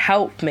to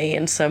help me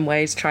in some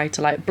ways, try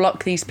to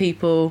block these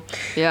people,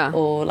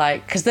 or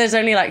because there's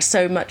only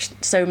so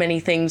many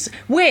things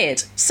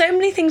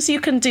you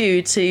can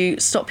do to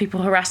stop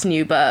people harassing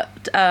you,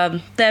 but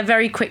they're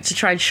very quick to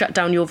try and shut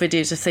down your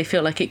videos if they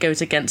feel like it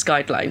goes against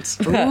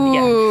guidelines.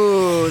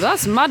 Ooh,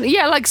 that's mad.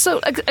 So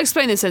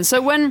explain this then.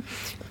 So when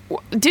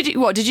did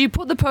you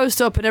put the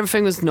post up and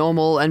everything was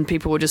normal and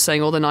people were just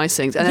saying all the nice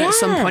things, and then at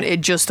some point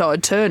it just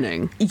started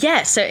turning?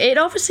 So it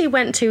obviously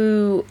went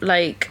to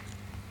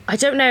I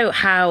don't know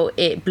how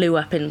it blew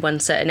up in one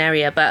certain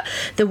area, but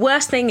the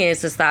worst thing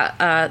is that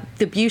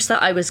the abuse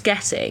that I was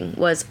getting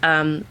was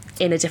in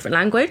a different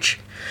language.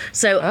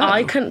 So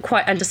I couldn't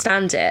quite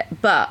understand it,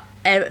 but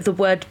the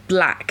word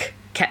black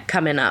kept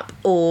coming up,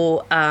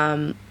 or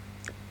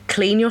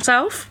clean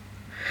yourself.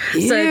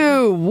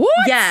 Ew,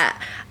 what? Yeah.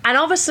 And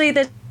obviously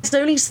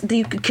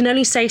you can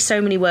only say so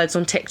many words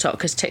on TikTok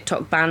because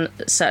TikTok banned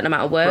a certain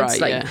amount of words.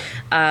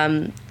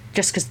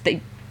 Just because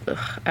they...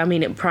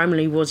 it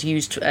primarily was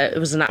used, it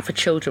was an app for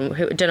children.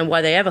 I don't know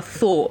why they ever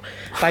thought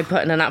by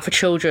putting an app for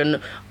children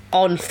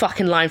on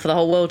fucking line for the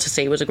whole world to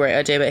see was a great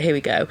idea, but here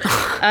we go.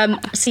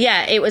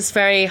 It was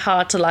very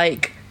hard to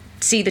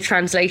see the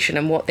translation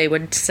and what they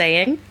were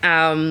saying,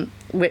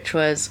 which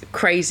was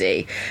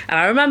crazy. And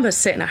I remember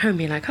sitting at home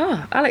being like,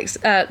 oh, Alex,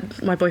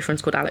 my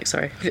boyfriend's called Alex,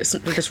 sorry,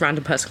 just this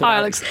random person called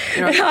Alex.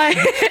 Right.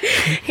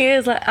 He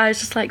was I was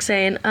just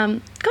saying,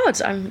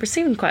 God, I'm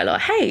receiving quite a lot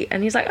of hate.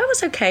 And he's like, oh,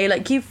 it's okay,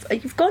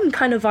 you've gone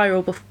kind of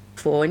viral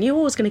before, and you're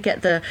always going to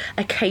get the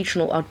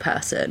occasional odd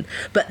person,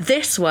 but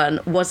this one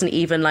wasn't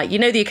even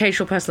the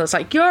occasional person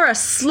that's you're a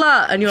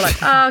slut, and you're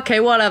oh, okay,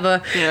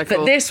 whatever. Yeah, cool.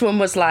 But this one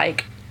was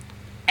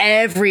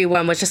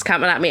everyone was just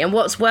coming at me. And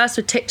what's worse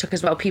with TikTok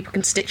as well, people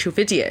can stitch your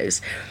videos.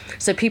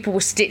 So people were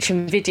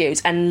stitching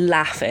videos and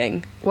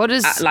laughing. What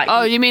is...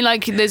 you mean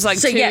like there's like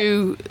two...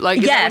 Yeah. Like,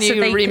 is that when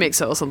you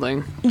remix it or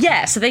something?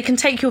 Yeah, so they can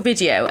take your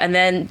video and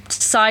then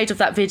side of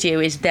that video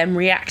is them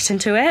reacting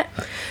to it.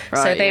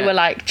 Right, so they were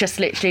like just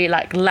literally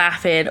like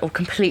laughing or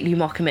completely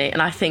mocking me.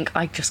 And I think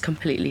I just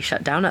completely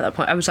shut down at that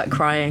point. I was like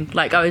crying.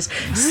 Like I was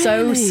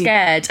so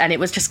scared, and it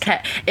was just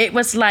it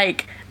was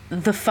like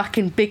the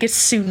fucking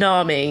biggest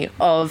tsunami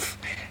of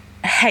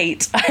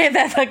hate I have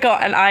ever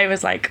got. And I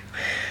was like...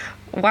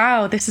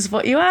 Wow, this is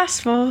what you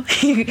asked for.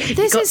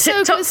 This is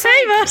so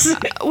famous.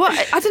 Well,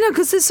 I don't know,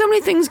 because there's so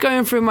many things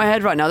going through my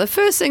head right now. The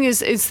first thing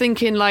is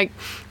thinking like,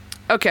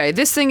 okay,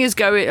 this thing is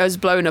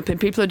blowing up and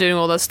people are doing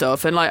all that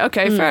stuff, and like,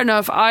 okay, fair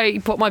enough. I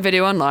put my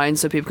video online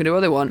so people can do what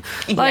they want.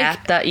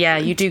 Like,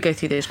 you do go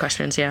through those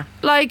questions, yeah.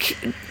 Like,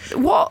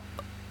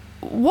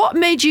 what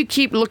made you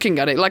keep looking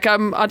at it? Like,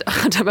 I'm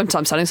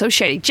sounding so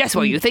shady. Jess,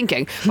 what are you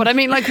thinking? But I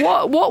mean, like,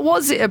 what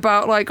was it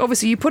about? Like,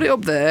 obviously, you put it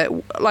up there.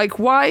 Like,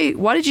 why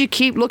did you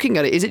keep looking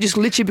at it? Is it just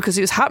literally because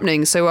it was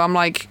happening? So I'm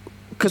like,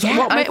 because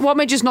what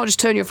made you not just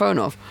turn your phone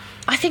off?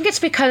 I think it's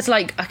because,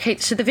 like, okay,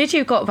 so the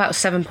video got about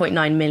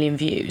 7.9 million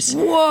views.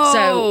 Whoa!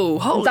 So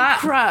holy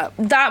crap!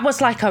 That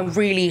was like a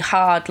really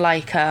hard,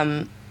 like,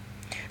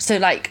 so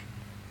like.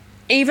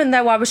 Even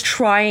though I was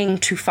trying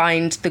to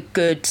find the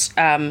good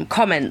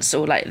comments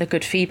or like the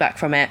good feedback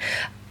from it,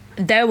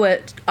 there were,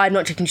 I'm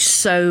not joking,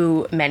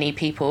 so many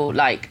people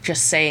like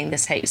just saying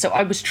this hate. So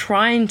I was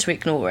trying to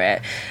ignore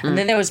it. And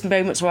then there was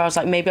moments where I was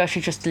like, maybe I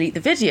should just delete the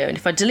video. And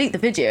if I delete the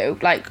video,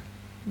 like,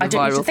 I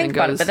don't need to think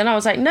about it. But then I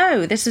was like,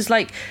 no, this is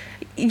like,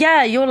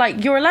 yeah,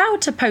 you're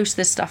allowed to post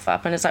this stuff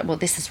up. And it's like, well,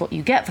 this is what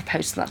you get for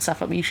posting that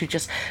stuff up. You should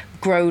just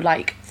grow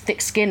like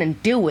thick skin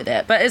and deal with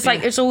it. But it's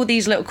like, it's all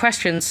these little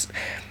questions.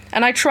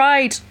 And I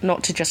tried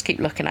not to just keep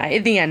looking at it.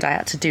 In the end, I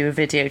had to do a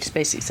video just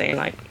basically saying,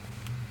 like,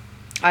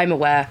 I'm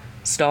aware,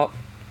 stop,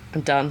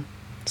 I'm done,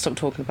 stop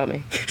talking about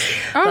me.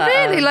 Oh, but,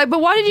 really? Like, but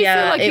why did you feel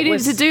like you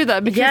needed to do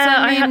that? Because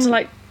I had to,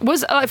 like...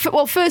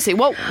 Firstly,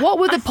 what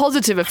were the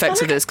positive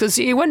effects of this? Because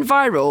it went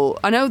viral.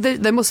 I know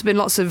there must have been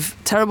lots of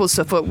terrible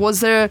stuff, but was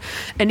there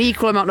an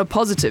equal amount of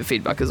positive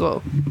feedback as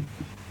well?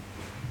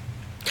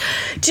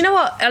 Do you know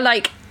what?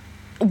 Like,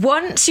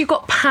 once you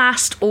got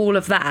past all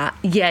of that,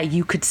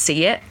 you could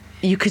see it.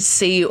 You could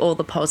see all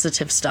the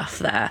positive stuff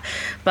there.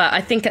 But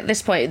I think at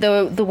this point,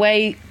 the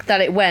way that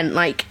it went,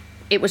 like,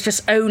 it was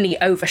just only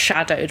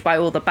overshadowed by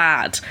all the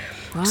bad.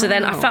 Wow. So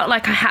then I felt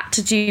like I had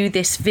to do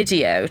this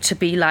video to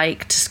be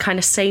like, to kind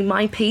of say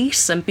my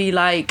piece and be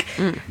like,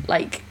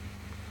 like,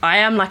 I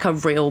am like a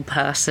real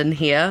person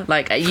here.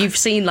 Like, you've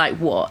seen like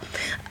what?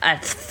 A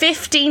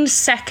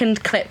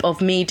 15-second clip of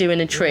me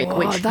doing a trick,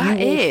 which you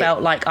all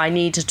felt like I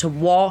needed to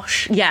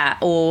wash. Yeah,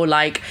 or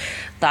like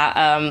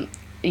that...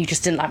 you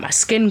just didn't like my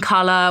skin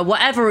colour,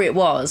 whatever it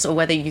was, or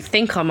whether you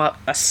think I'm a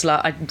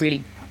slut, I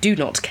really do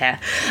not care.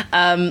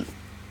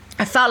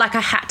 I felt like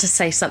I had to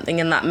say something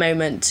in that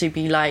moment to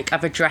be like,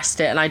 I've addressed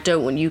it, and I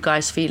don't want you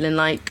guys feeling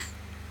like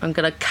I'm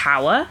going to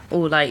cower,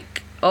 or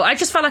like... Or I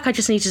just felt like I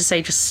just needed to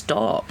say, just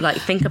stop. Like,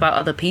 think about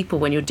other people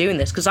when you're doing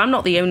this, because I'm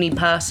not the only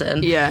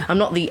person. Yeah. I'm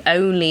not the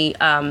only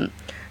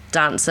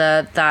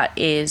dancer that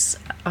is...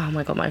 Oh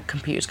my God, my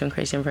computer's going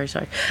crazy, I'm very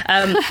sorry.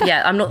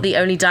 I'm not the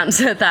only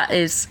dancer that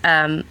is...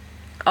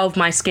 of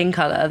my skin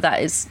colour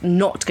that is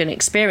not going to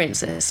experience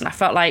this. And I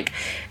felt like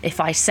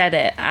if I said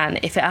it, and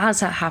if it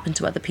has happened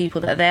to other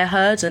people, that they're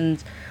heard,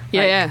 and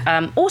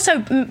also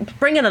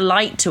bringing a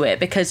light to it,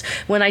 because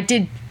when I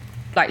did,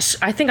 like,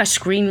 I think I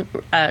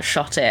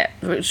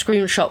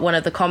screenshot one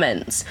of the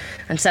comments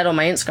and said on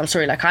my Instagram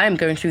story, like, I am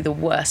going through the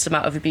worst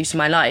amount of abuse in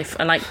my life.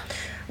 And like,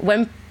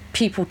 when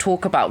people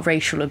talk about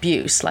racial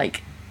abuse,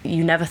 like,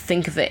 you never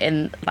think of it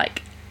in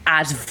like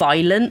as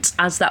violent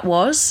as that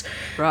was.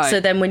 Right. So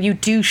then when you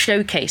do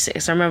showcase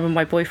it, so I remember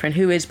my boyfriend,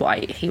 who is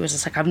white, he was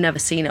just like, I've never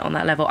seen it on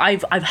that level.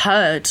 I've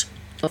heard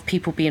of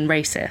people being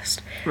racist,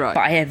 right,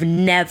 but I have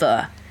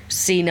never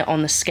seen it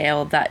on the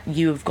scale that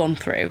you have gone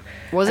through.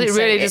 Was it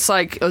really just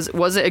like,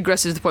 was it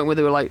aggressive to the point where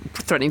they were like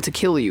threatening to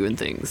kill you and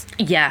things?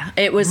 Yeah,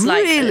 it was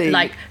really?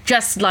 like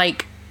just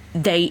like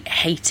they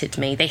hated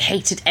me. They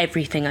hated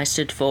everything I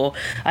stood for.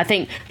 I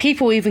think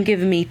people even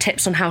giving me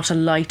tips on how to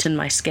lighten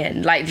my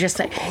skin, like just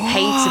like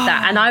hated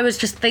that. And I was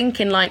just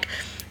thinking, like,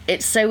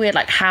 it's so weird,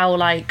 like how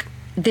like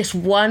this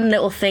one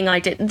little thing I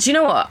did. Do you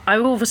know what? I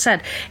always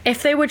said,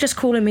 if they were just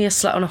calling me a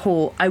slut on a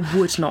whore, I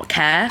would not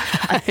care.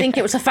 I think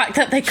it was the fact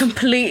that they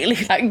completely,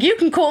 like, you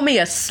can call me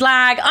a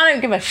slag, I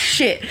don't give a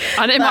shit.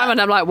 And in my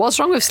mind, I'm like, what's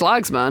wrong with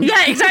slags, man?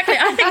 Yeah, exactly.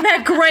 I think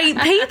they're great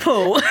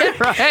people.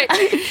 Right.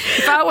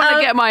 If I want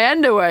to get my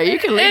end away, you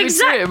can leave me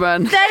to it,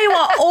 man. They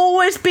will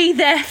always be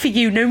there for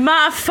you, no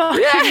matter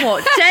fucking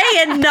what, day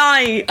and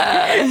night.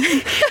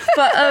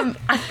 But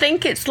I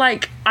think it's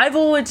like, I've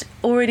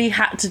already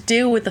had to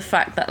deal with the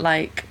fact that,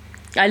 like,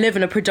 I live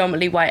in a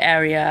predominantly white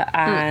area,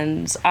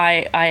 and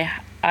I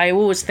I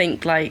always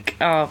think like,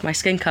 oh, my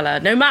skin colour,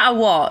 no matter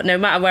what, no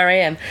matter where I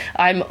am,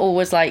 I'm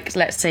always like,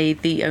 let's say,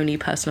 the only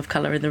person of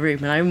colour in the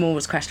room. And I'm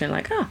always questioning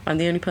like, oh, I'm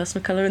the only person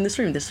of colour in this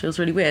room. This feels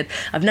really weird.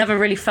 I've never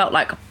really felt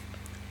like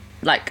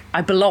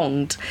I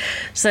belonged.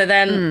 So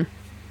then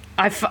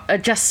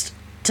just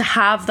to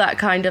have that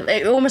kind of,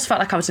 it almost felt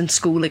like I was in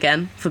school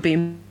again for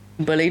being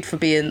bullied for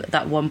being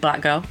that one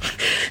black girl.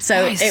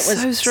 So it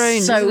was so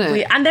strange, so isn't it?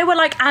 weird. And they were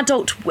like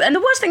adult, and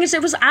the worst thing is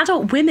it was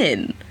adult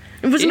women.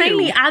 It was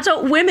mainly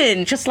adult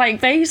women just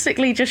like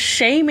basically just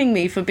shaming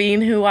me for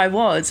being who I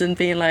was and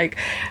being like,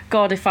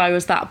 God, if I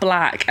was that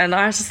black. And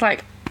I was just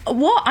like,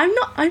 what? I'm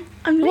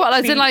what,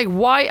 as in like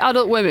white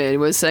adult women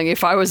was saying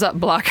if I was that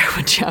black I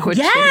would yeah.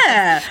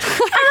 And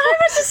I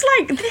was just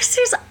like, this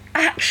is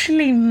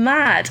actually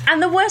mad.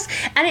 And the worst,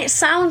 and it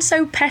sounds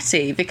so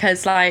petty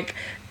because like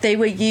they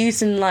were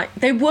using like,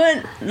 they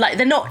weren't like,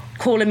 they're not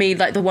calling me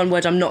like the one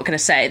word I'm not going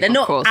to say. They're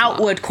not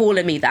outward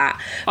calling me that.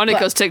 Only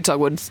because TikTok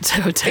would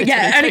take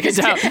it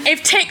down.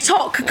 If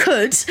TikTok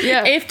could,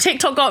 if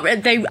TikTok got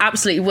rid, they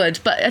absolutely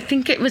would. But I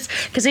think it was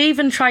because they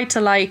even tried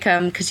to like,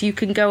 because you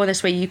can go on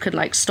this way, you could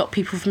like stop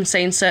people from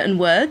saying certain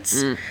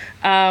words.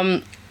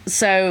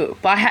 So,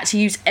 but I had to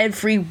use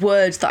every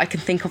word that I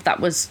can think of that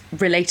was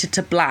related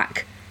to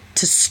black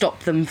to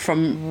stop them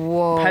from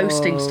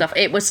posting stuff.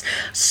 It was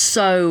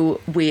so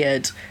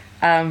weird.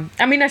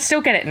 I mean, I still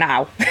get it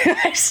now.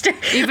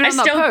 Even on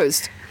that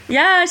post?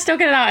 Yeah, I still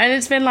get it out. And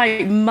it's been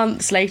like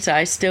months later,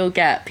 I still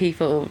get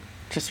people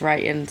just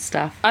writing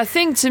stuff. I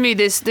think to me,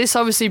 this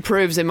obviously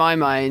proves in my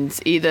mind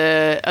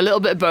either a little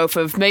bit of both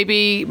of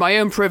maybe my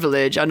own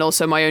privilege and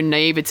also my own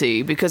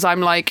naivety, because I'm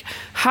like,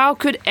 how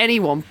could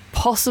anyone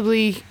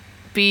possibly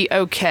be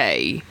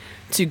okay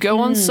to go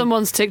on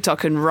someone's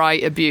TikTok and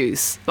write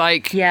abuse?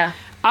 Like,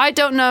 I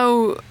don't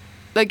know,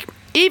 like,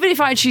 even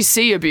if I actually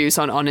see abuse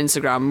on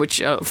Instagram,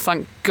 which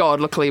thank God,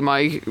 luckily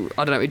I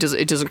don't know,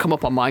 it doesn't come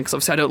up on mine because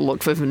obviously I don't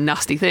look for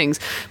nasty things.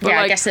 But yeah,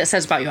 like, I guess it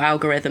says about your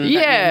algorithm that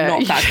you're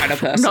not that kind of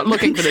person. I'm not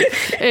looking for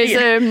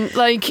it.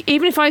 Like,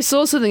 even if I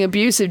saw something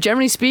abusive,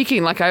 generally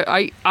speaking, like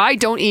I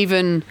don't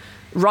even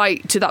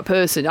write to that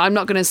person. I'm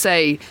not going to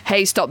say,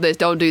 hey, stop this,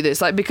 don't do this,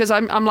 like, because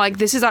I'm like,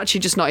 this is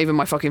actually just not even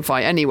my fucking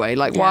fight anyway.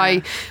 Like,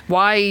 why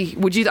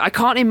would you? I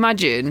can't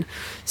imagine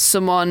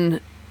someone.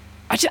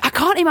 I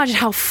can't imagine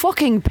how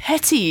fucking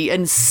petty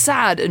and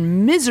sad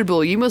and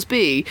miserable you must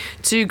be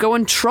to go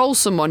and troll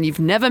someone you've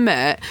never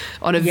met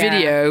on a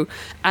video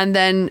and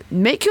then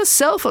make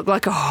yourself look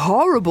like a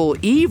horrible,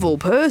 evil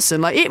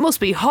person. Like, it must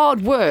be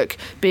hard work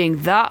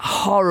being that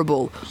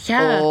horrible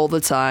all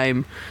the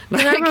time.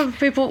 Like, I remember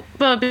people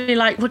will be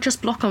like, well,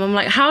 just block them. I'm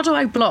like, how do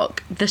I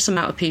block this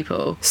amount of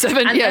people?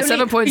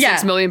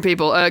 7.6 million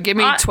people. Give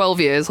me 12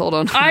 years. Hold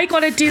on. I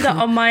got to do that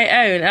on my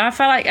own. And I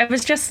felt like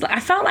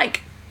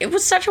it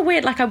was such a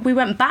weird, like, we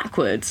went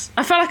backwards.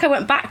 I felt like I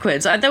went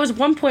backwards. There was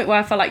one point where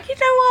I felt like, you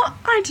know what?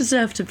 I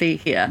deserve to be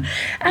here.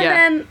 And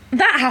then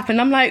that happened.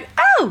 I'm like,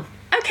 oh,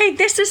 okay,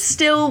 this is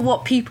still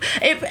what people...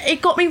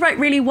 It got me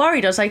really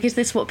worried. I was like, is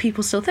this what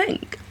people still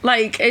think?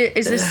 Like,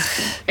 is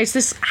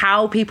this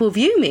how people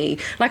view me?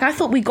 Like, I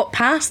thought we got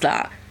past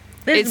that.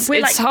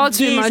 It's hard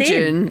to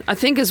imagine. I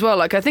think as well,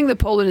 like, I think the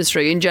pole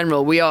industry in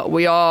general, we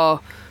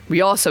are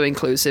so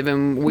inclusive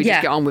and we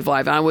just get on with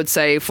life. And I would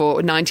say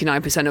for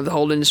 99% of the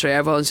whole industry,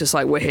 everyone's just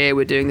like, we're here,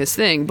 we're doing this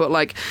thing. But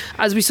like,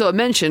 as we sort of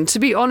mentioned, to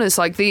be honest,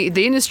 like the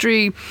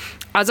industry,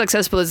 as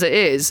accessible as it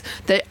is,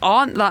 there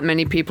aren't that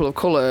many people of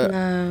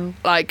colour,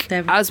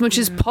 as much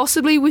as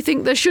possibly we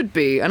think there should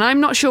be. And I'm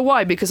not sure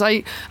why, because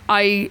I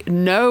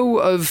know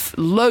of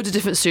loads of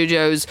different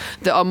studios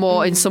that are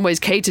more, in some ways,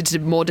 catered to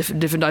more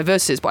different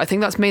diversities. But I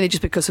think that's mainly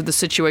just because of the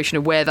situation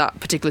of where that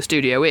particular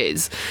studio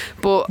is.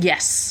 But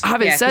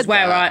having said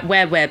that,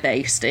 where we're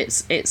based,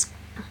 it's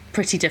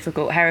pretty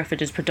difficult.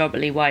 Hereford is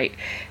predominantly white,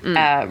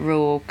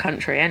 rural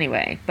country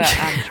anyway. But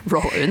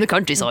in the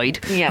countryside.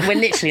 Yeah, we're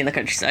literally in the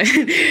countryside.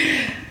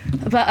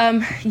 But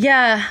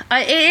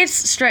it is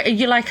straight.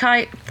 You like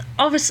I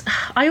always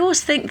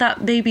think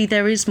that maybe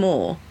there is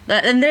more,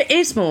 and there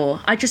is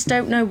more. I just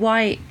don't know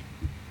why.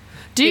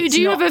 Do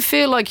you ever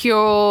feel like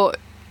you're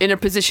in a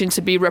position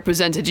to be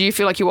represented? Do you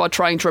feel like you are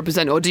trying to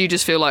represent, or do you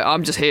just feel like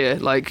I'm just here?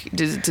 Like,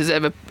 does it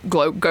ever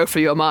go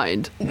through your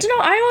mind? Do you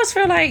know? I always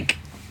feel like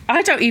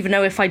I don't even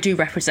know if I do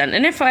represent,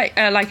 and if I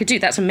I do,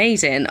 that's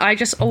amazing. I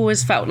just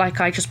always felt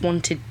like I just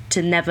wanted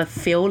to never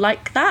feel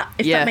like that,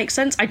 if that makes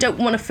sense. I don't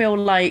want to feel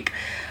like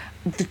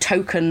the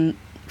token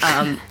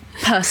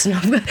person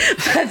of the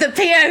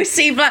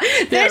POC, but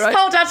this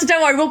pole dancer,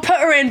 don't worry, we'll put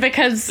her in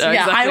because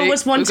I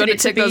always wanted it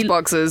to tick be those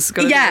boxes.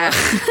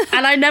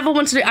 And I never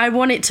wanted it. I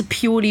want it to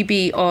purely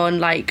be on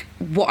like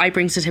what I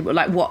bring to the table,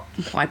 like what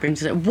I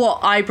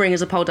bring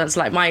as a pole dancer,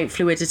 like my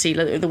fluidity,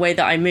 the way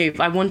that I move.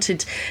 I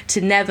wanted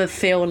to never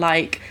feel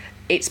like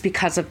it's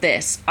because of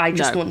this. I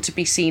just want to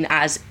be seen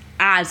as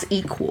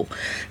equal.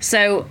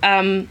 So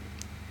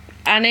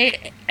And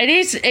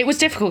it was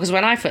difficult because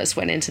when I first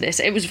went into this,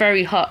 it was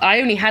very hard.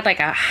 I only had like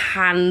a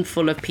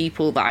handful of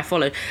people that I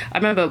followed. I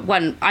remember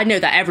I know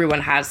that everyone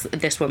has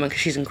this woman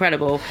because she's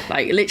incredible,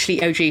 like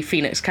literally OG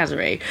Phoenix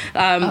Kazari.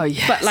 Oh,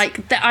 yes. But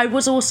like I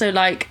was also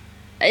like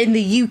in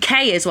the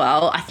UK as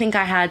well. I think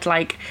I had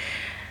like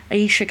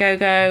Aisha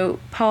Gogo,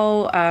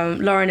 Paul,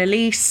 Lauren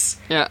Elise.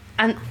 Yeah.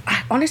 And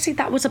honestly,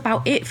 that was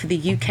about it for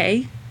the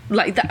UK.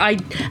 Like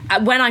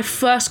when I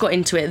first got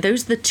into it,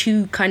 those are the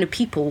two kind of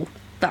people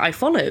that I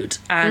followed,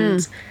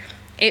 and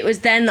it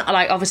was then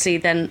like obviously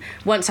then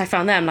once I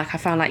found them, like I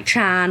found like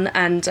Chan,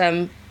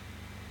 and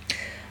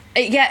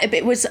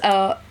it was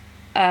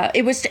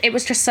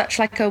just such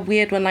like a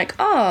weird one, like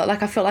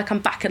like I feel like I'm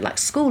back in like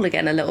school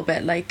again a little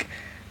bit, like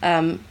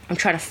I'm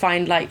trying to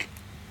find like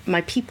my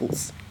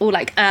peoples, or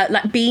like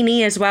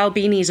Beanie as well.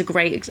 Beanie's a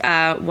great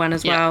one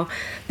as well,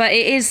 but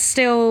it is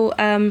still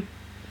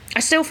I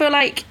still feel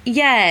like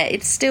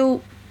it's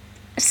still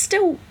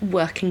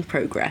work in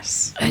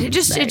progress. It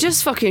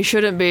just fucking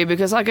shouldn't be,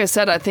 because like I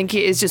said, I think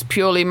it is just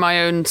purely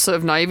my own sort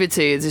of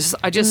naivety. It's just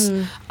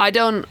I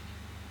don't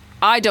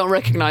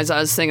recognize that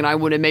as a thing, and I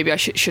wouldn't. Maybe I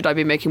should I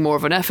be making more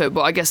of an effort?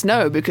 But I guess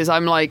no, because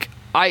I'm like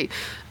I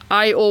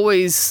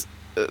always.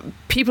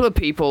 People are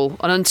people,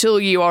 and until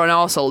you are an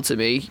arsehole to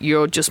me,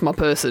 you're just my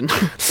person.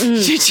 Do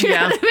you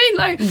know what I mean?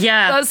 Like,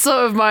 that's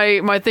sort of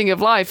my thing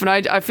of life, and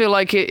I feel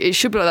like it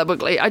should be like that.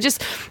 But like,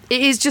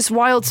 it is just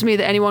wild to me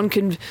that anyone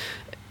can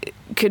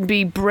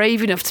be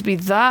brave enough to be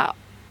that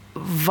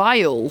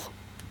vile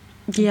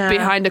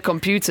behind a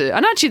computer.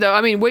 And actually, though,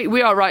 I mean,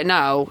 we are right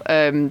now.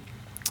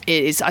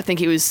 I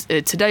think it was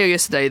today or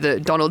yesterday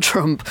that Donald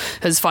Trump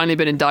has finally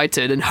been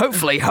indicted, and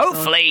hopefully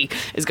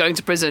is going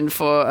to prison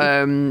for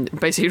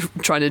basically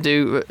trying to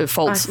do a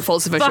false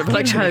official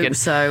election again.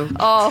 So,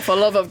 for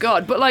love of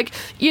God! But like,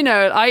 you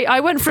know, I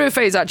went through a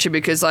phase actually,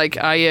 because like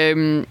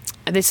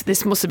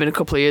this must have been a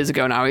couple of years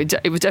ago now.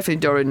 It was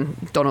definitely during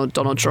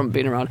Donald Trump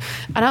being around,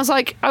 and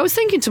I was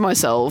thinking to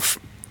myself,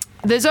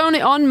 there's only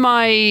on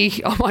my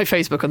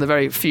Facebook, on the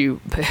very few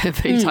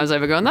times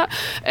I've ever gone that,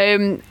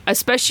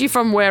 especially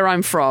from where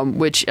I'm from,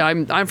 which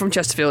I'm from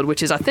Chesterfield,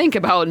 which is I think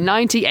about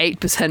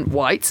 98%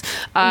 white,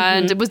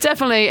 and it was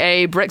definitely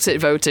a Brexit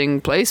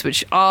voting place,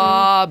 which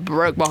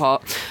broke my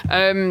heart.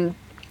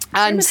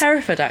 Same as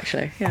Hereford,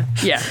 actually.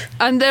 Yeah,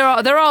 and there are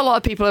a lot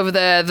of people over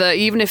there that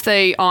even if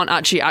they aren't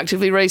actually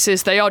actively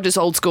racist, they are just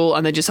old school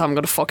and they just haven't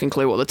got a fucking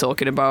clue what they're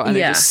talking about, and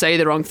they just say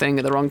the wrong thing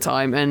at the wrong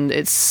time, and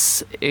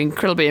it's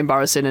incredibly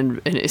embarrassing,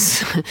 and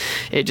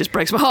it just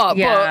breaks my heart.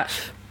 Yeah.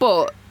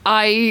 But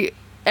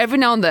every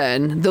now and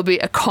then there'll be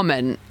a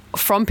comment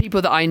from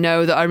people that I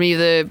know that I'm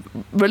either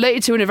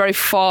related to in a very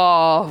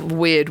far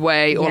weird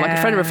way, or like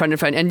a friend of a friend of a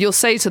friend, and you'll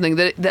say something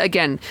that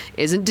again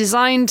isn't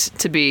designed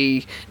to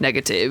be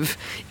negative.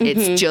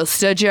 It's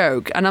just a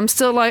joke, and I'm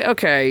still like,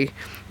 okay,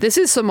 this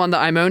is someone that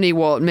I'm only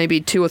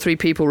maybe 2 or 3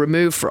 people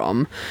removed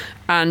from,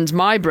 and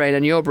my brain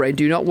and your brain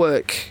do not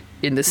work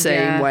in the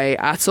same way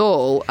at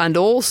all. And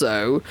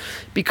also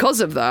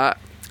because of that,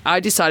 I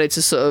decided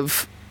to sort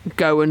of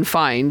go and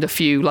find a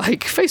few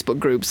like Facebook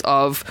groups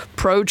of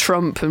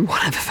pro-Trump and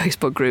whatever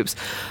Facebook groups.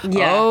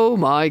 Oh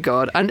my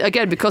God. And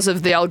again, because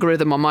of the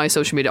algorithm on my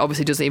social media,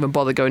 obviously doesn't even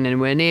bother going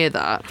anywhere near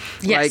that.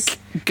 Like,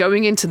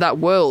 going into that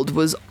world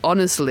was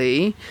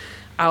honestly,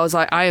 I was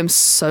like, I am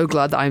so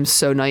glad that I'm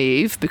so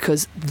naive,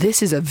 because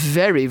this is a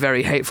very,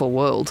 very hateful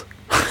world.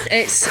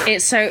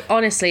 It's so,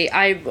 honestly,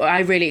 I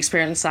really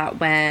experienced that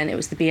when it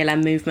was the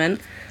BLM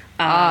movement.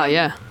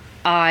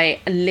 I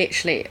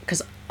literally,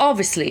 because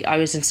obviously I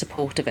was in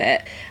support of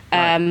it,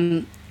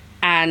 and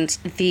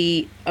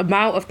the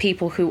amount of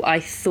people who I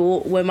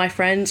thought were my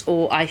friends,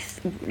 or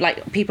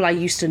like people I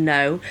used to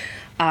know,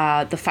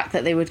 the fact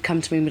that they would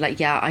come to me and be like,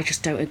 I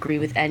just don't agree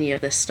with any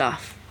of this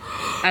stuff,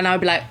 and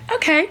I'd be like,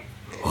 okay.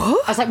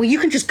 What? I was like, well, you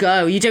can just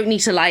go. You don't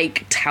need to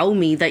like tell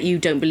me that you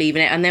don't believe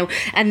in it.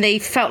 And they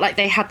felt like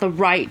they had the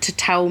right to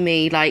tell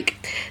me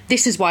like,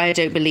 this is why I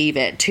don't believe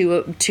it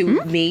to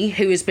me,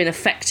 who has been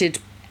affected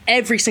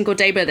every single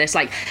day by this.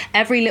 Like,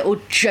 every little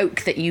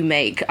joke that you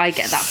make, I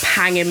get that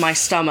pang in my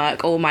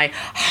stomach, or my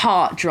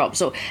heart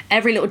drops, or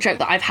every little joke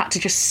that I've had to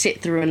just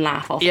sit through and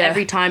laugh off.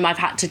 Every time I've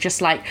had to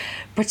just like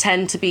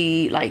pretend to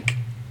be like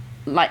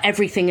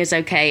everything is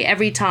okay.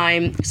 Every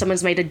time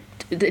someone's made a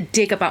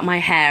dig about my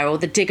hair or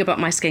the dig about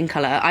my skin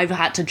colour, I've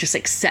had to just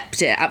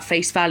accept it at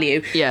face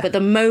value. But the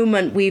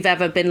moment we've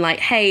ever been like,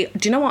 hey,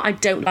 do you know what, I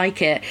don't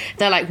like it,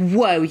 they're like,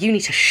 whoa, you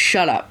need to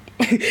shut up.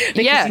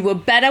 Because you were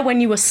better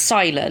when you were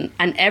silent,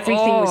 and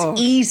everything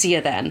was easier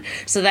then.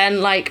 So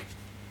then like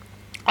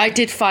I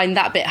did find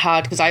that bit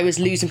hard, because I was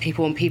losing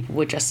people and people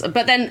were just...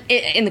 But then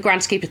in the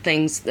grand scheme of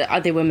things,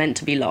 they were meant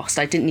to be lost.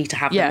 I didn't need to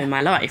have them in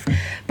my life.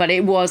 But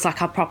it was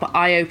like a proper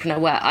eye-opener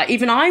where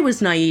even I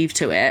was naive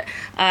to it.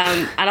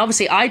 And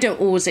obviously I don't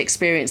always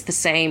experience the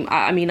same...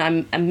 I mean,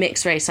 I'm a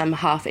mixed race. I'm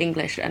half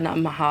English and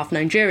I'm half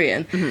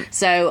Nigerian.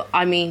 So,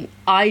 I mean,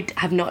 I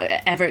have not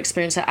ever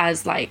experienced it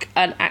as like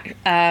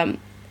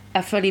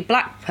a fully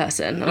black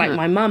person. Like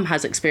my mum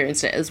has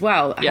experienced it as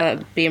well,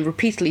 being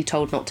repeatedly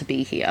told not to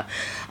be here.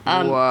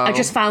 Wow. I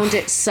just found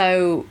it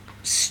so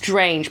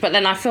strange. But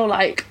then I feel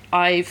like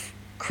I've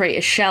created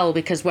a shell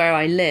because where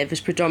I live is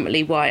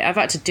predominantly white. I've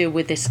had to deal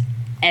with this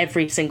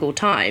every single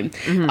time.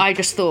 I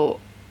just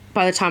thought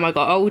by the time I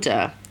got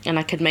older and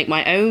I could make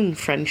my own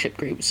friendship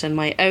groups and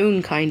my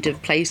own kind of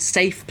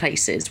safe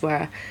places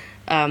where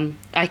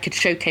I could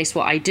showcase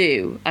what I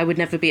do, I would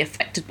never be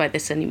affected by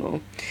this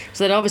anymore.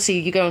 So then obviously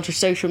you go onto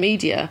social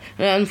media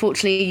and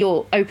unfortunately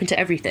you're open to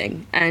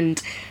everything,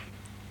 and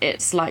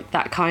it's like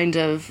that kind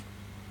of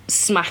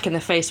smack in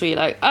the face where you're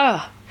like,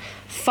 oh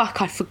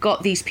fuck, I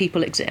forgot these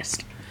people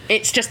exist.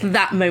 It's just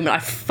that moment. I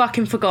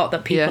fucking forgot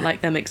that people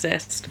like them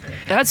exist.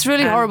 That's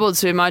really horrible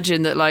to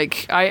imagine that,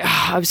 like,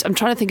 I'm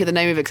trying to think of the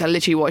name of it because I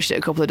literally watched it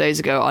a couple of days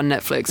ago on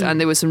Netflix and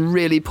there was some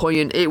really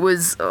poignant, it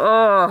was,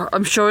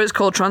 I'm sure it's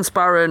called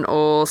Transparent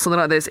or something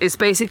like this. It's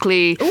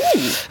basically,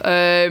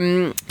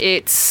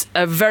 it's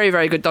a very,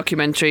 very good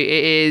documentary.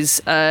 It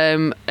is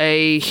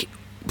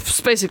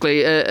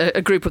basically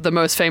a group of the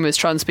most famous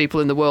trans people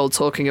in the world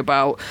talking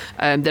about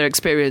their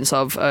experience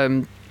of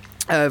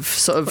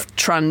sort of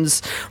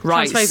trans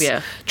rights,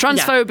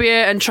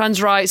 transphobia and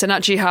trans rights, and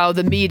actually how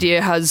the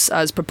media has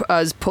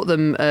put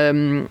them,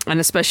 and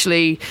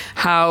especially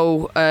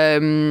how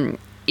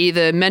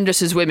either men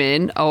dressed as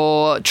women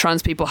or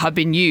trans people have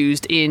been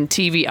used in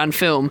TV and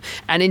film,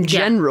 and in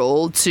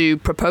general to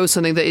propose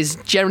something that is,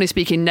 generally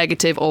speaking,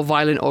 negative or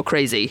violent or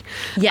crazy.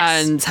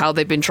 And how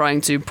they've been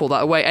trying to pull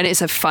that away. And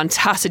it's a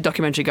fantastic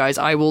documentary, guys.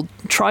 I will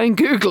try and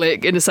Google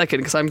it in a second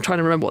because I'm trying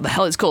to remember what the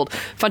hell it's called.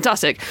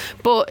 Fantastic.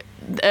 But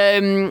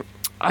I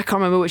can't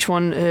remember which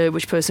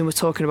person was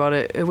talking about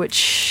it,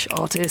 which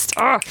artist.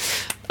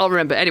 I'll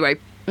remember. Anyway,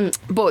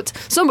 but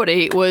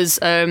somebody was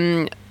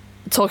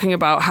talking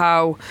about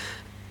how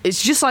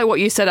it's just like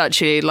what you said,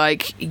 actually,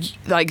 like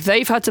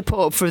they've had to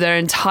put up for their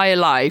entire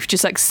life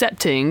just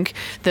accepting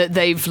that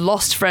they've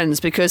lost friends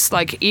because,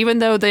 like, even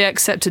though they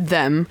accepted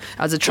them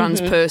as a trans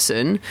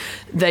person,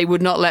 they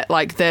would not let,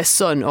 like, their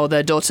son or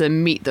their daughter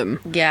meet them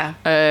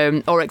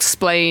or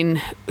explain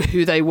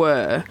who they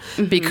were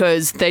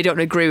because they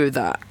don't agree with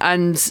that.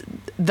 And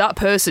that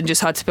person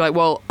just had to be like,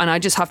 well, and I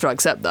just have to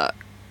accept that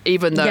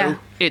even though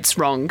it's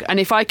wrong. And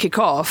if I kick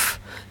off,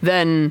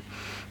 then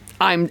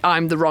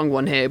I'm the wrong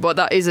one here, but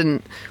that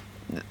isn't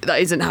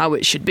how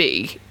it should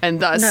be, and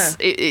that's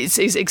it's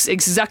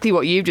exactly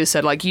what you've just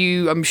said. Like,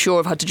 you, I'm sure,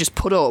 have had to just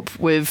put up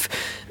with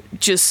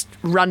just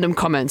random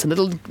comments and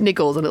little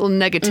niggles and little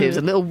negatives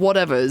and little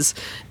whatevers,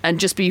 and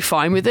just be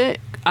fine with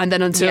it. And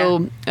then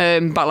until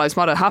Black Lives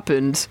Matter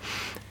happened,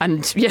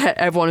 and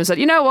everyone was like,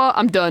 you know what,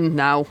 I'm done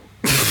now.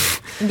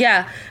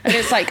 And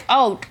it's like,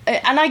 and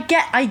I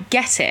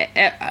get it.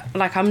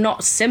 Like, I'm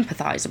not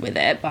sympathising with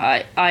it,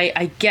 but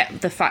I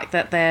get the fact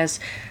that there's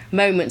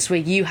moments where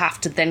you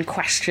have to then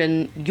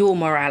question your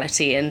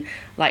morality and,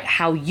 like,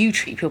 how you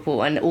treat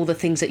people and all the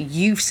things that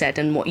you've said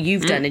and what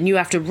you've done, and you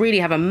have to really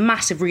have a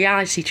massive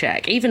reality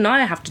check. Even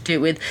I have to do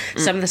it with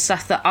some of the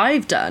stuff that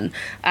I've done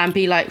and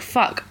be like,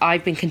 fuck,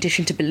 I've been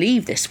conditioned to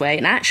believe this way,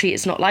 and actually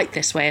it's not like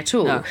this way at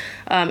all.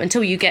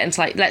 Until you get into,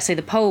 like, let's say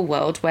the pole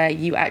world, where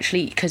you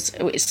actually, because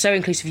it's so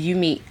inclusive, you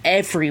meet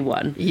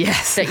everyone,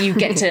 that you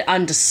get to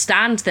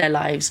understand their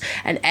lives,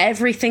 and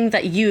everything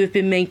that you have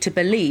been made to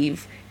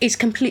believe is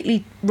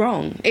completely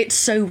wrong. It's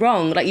so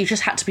wrong. Like, you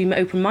just had to be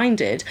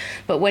open-minded.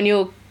 But when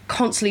you're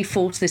constantly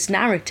forced this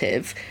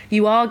narrative,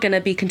 you are going to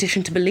be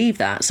conditioned to believe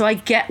that. So I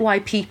get why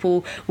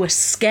people were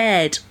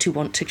scared to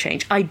want to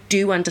change. I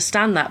do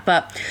understand that.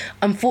 But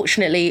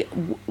unfortunately,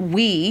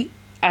 we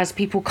as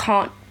people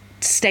can't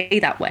stay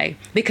that way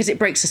because it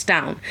breaks us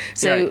down.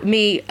 So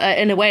me,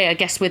 in a way, I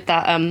guess with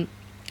that,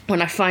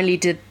 when I finally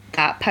did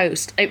that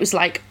post, it was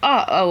like,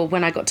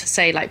 when I got to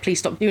say, like, please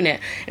stop doing it,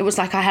 it was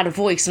like I had a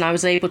voice and I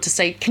was able to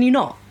say, can you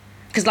not?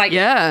 Because, like,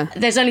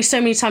 there's only so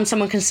many times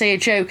someone can say a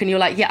joke and you're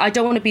like, I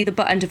don't want to be the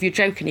butt end of your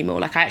joke anymore.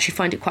 Like, I actually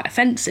find it quite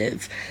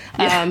offensive.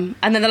 And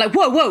then they're like,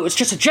 whoa, it's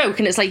just a joke.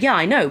 And it's like,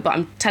 I know, but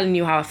I'm telling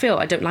you how I feel.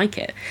 I don't like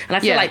it. And I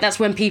feel like that's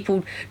when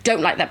people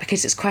don't like that,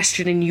 because it's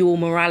questioning your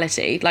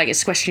morality. Like,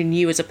 it's questioning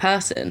you as a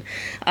person.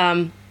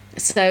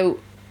 So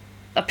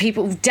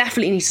people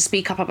definitely need to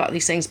speak up about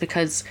these things,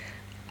 because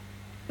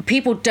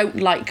people don't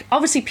like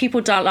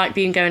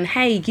being going,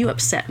 hey, you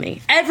upset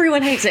me.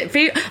 Everyone hates it.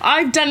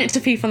 I've done it to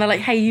people and they're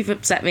like, hey, you've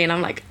upset me, and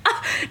I'm like,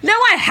 no,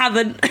 I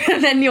haven't.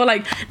 And then you're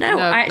like, no,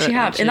 I actually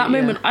have. In that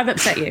moment, I've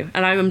upset you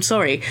and I'm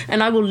sorry,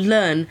 and I will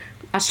learn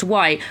as to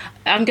why.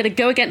 I'm going to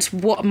go against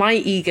what my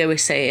ego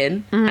is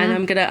saying, and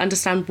I'm going to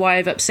understand why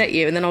I've upset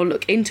you, and then I'll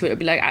look into it and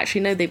be like,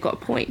 actually, no, they've got a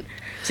point.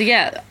 So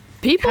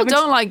People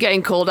don't like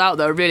getting called out,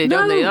 though, really,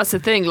 don't they? That's the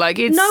thing. Like,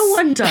 it's no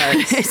one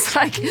does. It's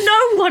like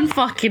no one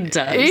fucking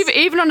does.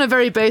 Even on a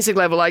very basic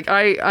level, like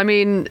I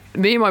mean,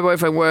 me and my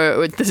boyfriend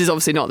were. This is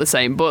obviously not the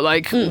same, but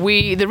like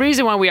the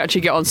reason why we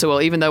actually get on so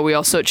well, even though we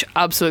are such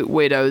absolute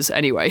weirdos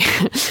anyway,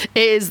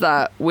 is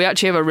that we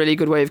actually have a really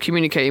good way of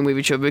communicating with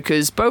each other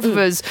because both of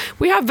us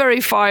we have very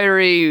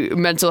fiery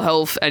mental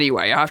health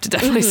anyway. I have to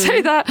definitely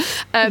say that,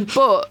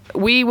 but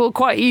we will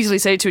quite easily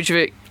say to each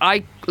other,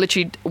 I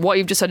literally, what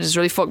you've just said has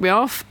really fucked me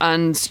off,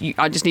 and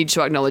I just need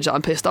to acknowledge that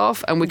I'm pissed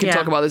off, and we can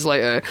talk about this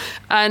later.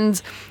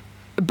 And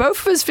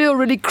both of us feel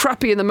really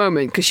crappy in the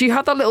moment because you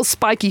have that little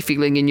spiky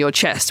feeling in your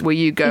chest where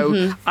you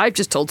go, I've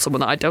just told someone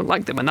that I don't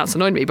like them and that's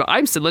annoyed me, but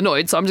I'm still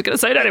annoyed, so I'm just going to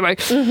say it anyway.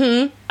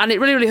 And it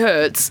really, really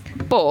hurts,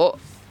 but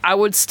I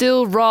would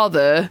still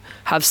rather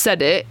have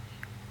said it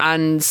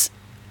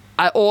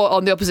or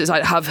on the opposite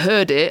side, have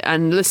heard it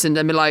and listened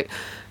and be like,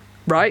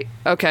 right,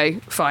 okay,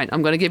 fine.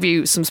 I'm going to give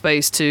you some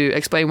space to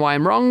explain why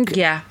I'm wrong.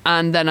 Yeah.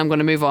 And then I'm going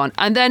to move on.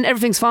 And then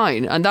everything's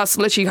fine. And that's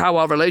literally how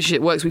our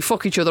relationship works. We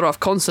fuck each other off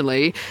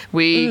constantly.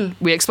 We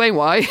explain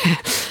why.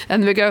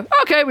 And then we go,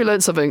 okay, we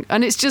learned something.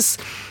 And it's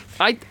just...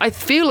 I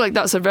feel like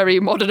that's a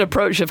very modern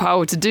approach of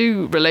how to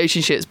do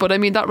relationships. But I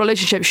mean, that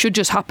relationship should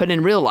just happen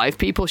in real life.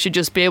 People should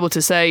just be able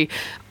to say,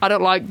 I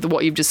don't like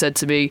what you've just said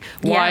to me.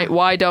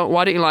 Why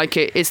don't you like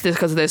it? It's this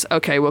because of this.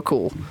 Okay, we're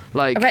cool.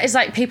 Like, but it's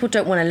like people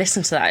don't want to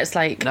listen to that. It's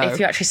like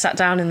if you actually sat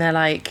down and they're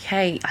like,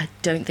 hey, I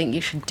don't think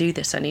you should do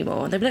this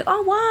anymore. And they'd be like,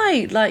 oh,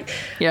 why? Like,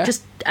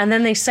 just, and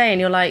then they say,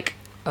 and you're like,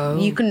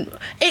 you can,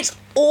 it's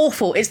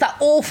awful. It's that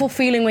awful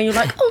feeling when you're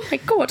like, oh my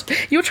God,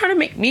 you're trying to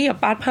make me a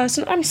bad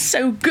person. I'm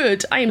so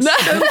good. I am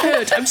so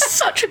good. I'm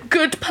such a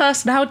good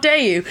person. How dare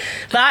you?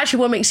 But actually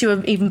what makes you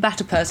an even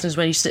better person is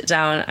when you sit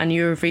down and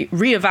you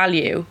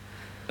reevaluate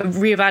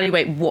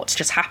what's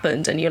just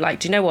happened, and you're like,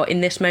 do you know what,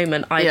 in this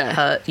moment I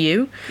hurt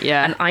you,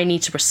 and I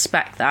need to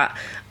respect that,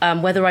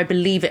 whether I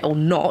believe it or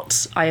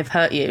not, I have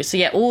hurt you. So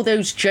all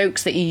those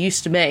jokes that you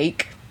used to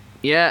make,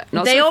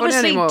 not they so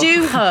obviously funny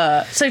do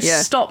hurt, so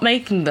stop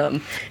making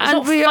them. It's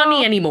not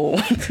funny anymore.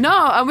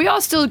 No, and we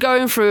are still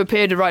going through a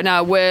period right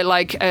now where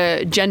like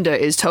gender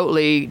is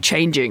totally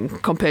changing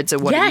compared to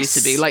what it used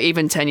to be, like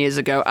even 10 years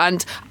ago.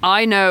 And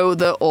I know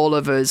that all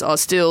of us are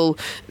still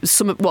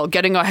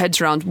getting our heads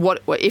around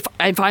what if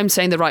I'm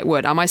saying the right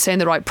word, am I saying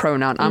the right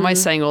pronoun, am I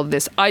saying all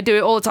this? I do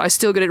it all the time. I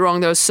still get it wrong.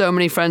 There are so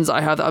many friends that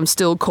I have that I'm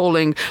still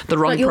calling the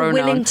wrong pronoun.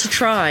 You're willing to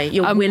try.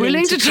 I'm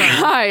willing to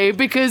try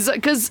because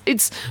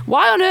it's,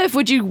 why on earth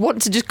would you want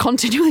to just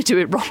continually do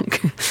it wrong?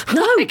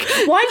 No,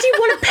 why do you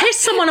want to piss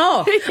someone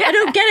off? I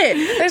don't get it.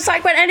 It's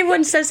like when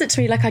anyone says it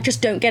to me, like, I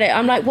just don't get it.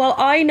 I'm like, well,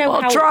 I know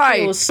how it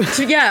feels.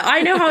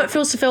 I know how it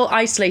feels to feel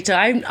isolated.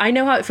 I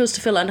know how it feels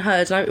to feel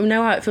unheard. And I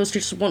know how it feels to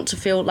just want to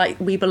feel like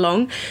we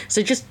belong.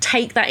 So just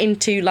take that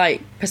into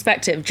like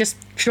perspective. Just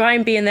try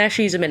and be in their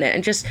shoes a minute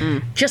and just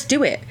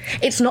do it.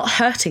 It's not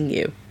hurting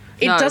you.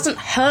 It doesn't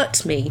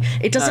hurt me.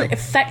 It doesn't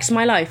affect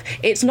my life.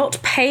 It's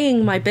not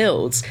paying my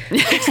bills.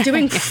 It's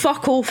doing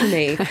fuck all for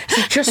me.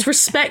 So just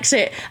respect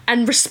it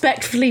and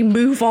respectfully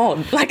move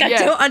on. Like, I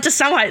don't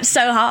understand why it's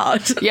so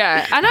hard.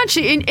 Yeah, and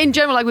actually, in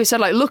general, like we said,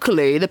 like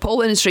luckily, the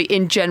pole industry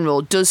in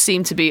general does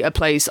seem to be a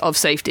place of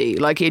safety.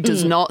 Like, it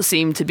does not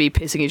seem to be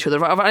pissing each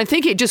other off. And I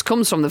think it just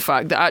comes from the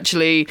fact that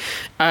actually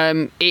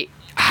it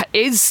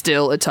is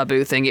still a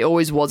taboo thing. It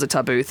always was a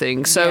taboo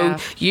thing. So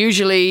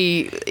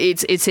usually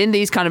it's in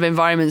these kind of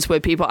environments where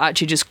people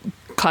actually just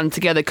clan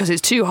together because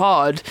it's too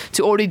hard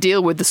to already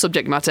deal with the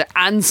subject matter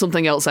and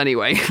something else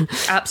anyway.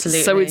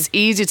 Absolutely. So it's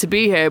easier to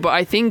be here, but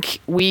I think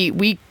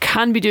we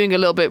can be doing a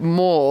little bit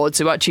more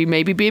to actually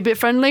maybe be a bit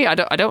friendly. I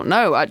don't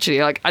know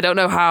actually. Like, I don't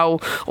know how,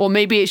 or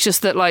maybe it's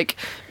just that like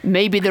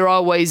maybe there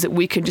are ways that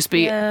we can just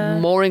be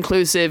more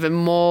inclusive and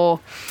more,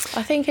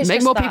 I think it's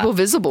make more people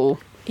visible.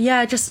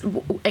 Yeah, just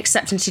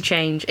acceptance to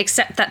change.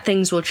 Accept that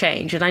things will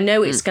change. And I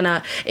know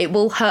it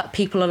will hurt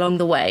people along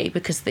the way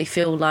because they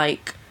feel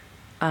like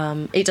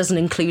it doesn't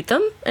include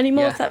them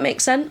anymore, if that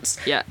makes sense.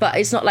 Yeah. But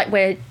it's not like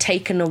we're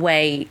taking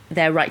away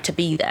their right to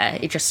be there.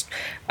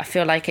 I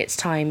feel like it's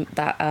time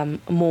that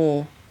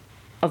more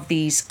of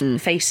these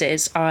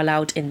faces are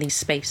allowed in these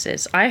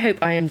spaces. I hope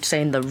I am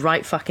saying the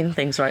right fucking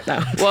things right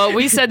now. Well,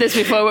 we said this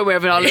before when we were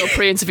having our little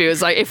pre-interview.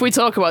 It's like, if we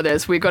talk about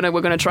this, we're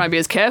gonna try and be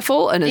as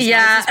careful and as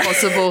nice as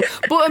possible.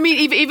 But I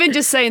mean, even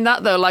just saying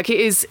that though, like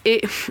I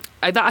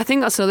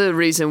think that's another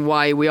reason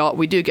why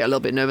we do get a little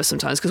bit nervous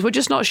sometimes, because we're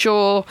just not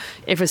sure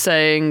if we're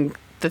saying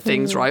the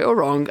things right or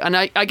wrong. And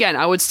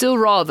I would still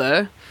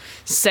rather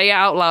say it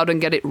out loud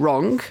and get it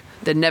wrong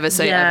than never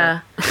say it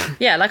ever.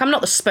 Yeah, like I'm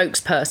not the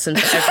spokesperson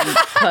for every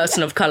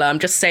person of colour. I'm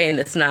just saying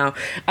this now.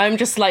 I'm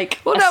just like,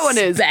 well, no one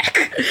is.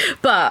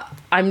 But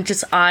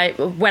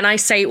when I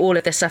say all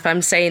of this stuff,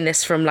 I'm saying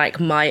this from like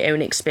my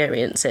own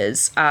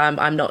experiences.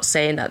 I'm not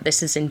saying that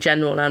this is in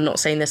general, and I'm not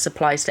saying this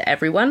applies to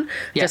everyone.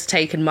 Just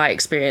taking my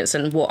experience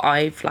and what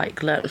I've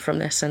like learned from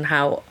this and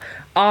how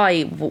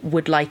I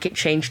would like it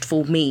changed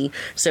for me.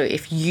 So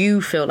if you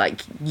feel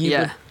like you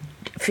would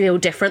feel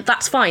different,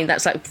 that's fine.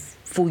 That's like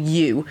for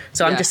you.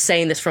 So I'm just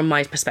saying this from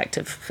my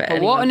perspective. For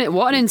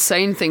what an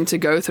insane thing to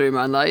go through,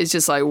 man. Like, it's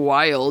just like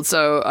wild.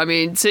 So I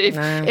mean,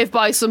 if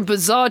by some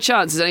bizarre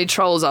chance there's any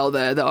trolls out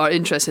there that are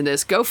interested in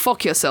this, go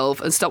fuck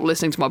yourself and stop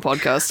listening to my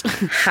podcast.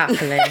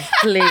 Happily,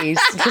 please.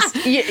 Just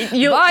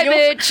bye,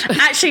 bitch.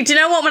 Actually, do you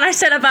know what? When I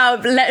said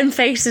about letting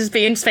faces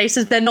be in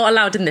spaces, they're not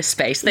allowed in this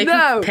space. They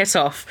can piss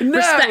off.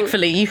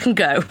 Respectfully, you can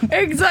go.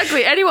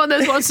 Exactly. Anyone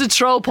that wants to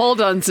troll pole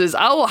dancers,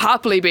 I will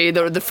happily be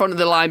at the front of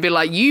the line, be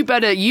like, you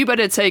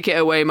better take it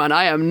away, man.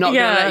 I am not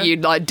gonna let you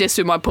like diss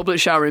with my public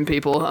showering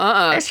people.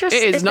 It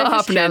is not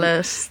happening.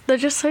 Jealous. They're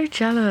just so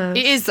jealous.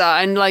 It is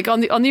that, and like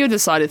on the other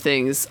side of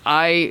things,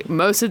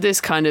 most of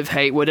this kind of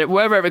hate,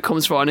 wherever it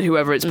comes from and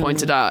whoever it's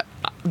pointed at,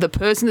 the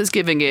person that's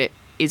giving it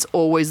is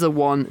always the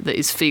one that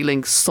is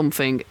feeling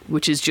something,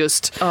 which is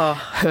just hurt.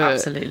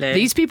 Absolutely.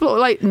 These people are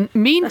like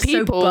mean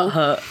people. So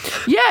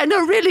butthurt. Yeah,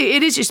 no, really,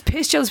 it is just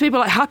piss jealous people.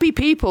 Like, happy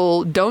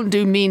people don't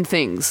do mean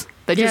things.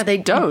 They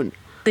don't.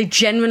 They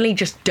genuinely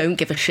just don't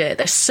give a shit.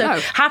 They're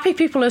happy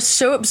people are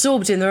so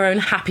absorbed in their own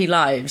happy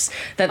lives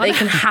that they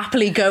can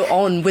happily go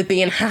on with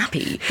being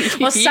happy.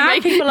 Well,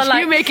 sad people are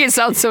like... You make it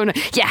sound so...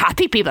 Yeah,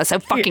 happy people are so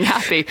fucking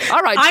happy.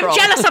 All right, I'm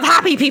jealous of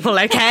happy people,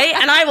 okay?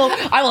 And I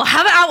will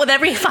have it out with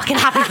every fucking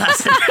happy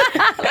person.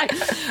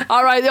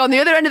 All right, on the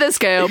other end of the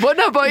scale. But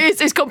no,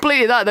 it's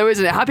completely that though,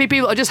 isn't it? Happy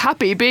people are just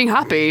happy, being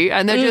happy.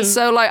 And they're just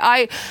so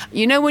like...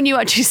 when you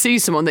actually see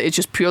someone that is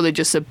just purely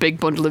just a big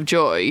bundle of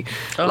joy,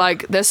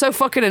 like, they're so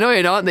fucking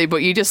annoying, aren't they? But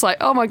you just like,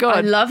 oh my God,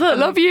 I love them. I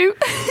love you.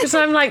 Because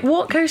I'm like,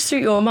 what goes through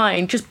your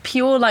mind? Just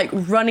pure like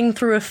running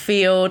through a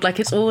field, like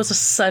it's always a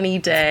sunny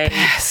day.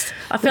 Best.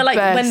 I feel like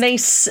when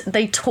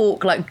they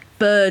talk, like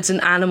birds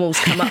and animals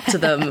come up to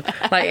them.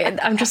 Like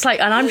I'm just like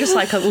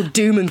all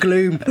doom and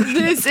gloom.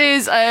 This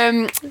is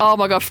oh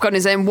my God, I've forgotten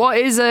his name. What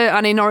is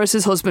Annie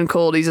Norris's husband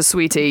called? He's a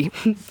sweetie.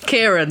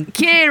 Kieran.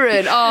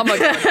 Oh my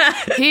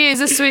God, he is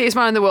the sweetest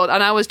man in the world.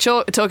 And I was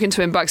talking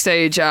to him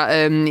backstage at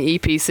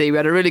EPC. We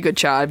had a really good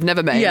chat. I've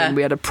never met him.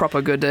 We had a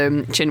proper good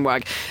chin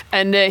wag.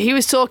 And he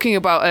was talking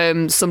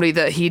about somebody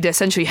that he'd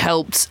essentially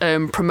helped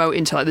promote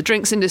into like the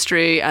drinks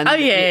industry. And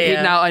he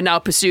now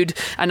pursued,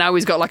 and now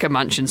he's got like a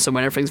mansion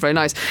somewhere. Everything's very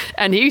nice.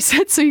 And he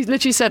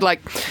literally said,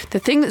 like, the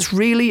thing that's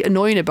really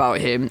annoying about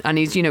him, and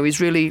he's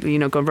really,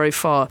 gone very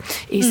far,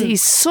 is that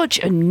he's such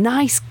a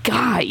nice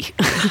guy.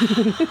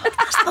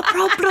 That's the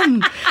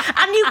problem.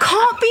 And you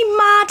can't be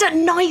mad at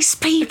nice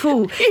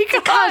people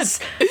because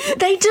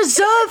they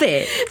deserve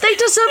it. They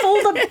deserve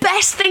all the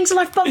best things in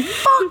life. But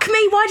fuck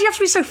me, why do you have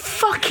to be so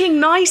fucking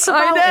nice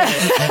about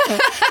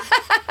it?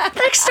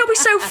 They can still be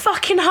so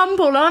fucking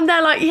humble. And I'm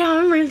there like, yeah,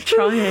 I'm really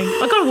trying.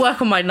 I've got to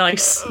work on my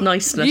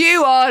niceness.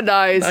 You are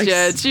nice,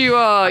 Jed. You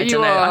are.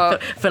 I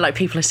feel like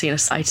people are seeing a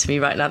side to me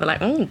right now. They're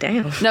like, oh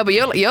damn. No, but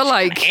you're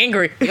like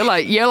angry. You're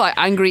like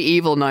angry,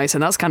 evil, nice,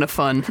 and that's kind of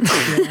fun.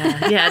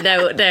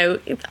 No,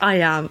 I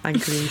am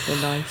angry, evil,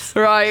 nice.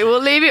 Right, we'll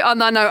leave it on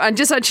that note, and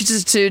just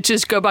actually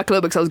to go back a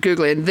little bit because I was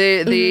googling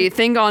the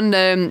thing on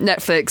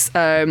Netflix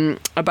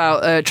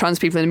about trans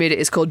people in the media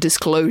is called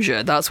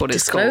Disclosure. That's what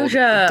it's called. Disclosure.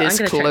 I'm gonna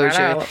check that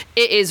out.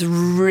 It is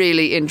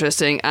really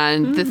interesting,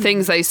 and the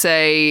things they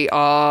say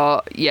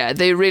are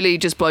they really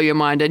just blow your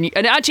mind, and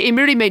actually it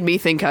really made me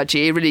think.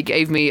 Actually, it really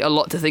gave me a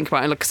lot to think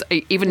about. And because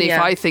even if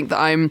I think that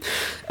I'm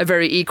a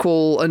very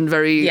equal and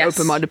very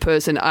open-minded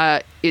person,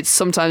 it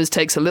sometimes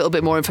takes a little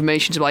bit more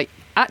information to be like,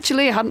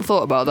 actually, I hadn't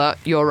thought about that.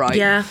 You're right.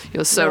 Yeah,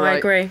 you're so right. I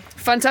agree.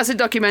 Fantastic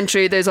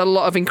documentary. There's a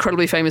lot of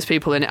incredibly famous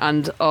people in it,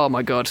 and oh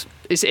my God,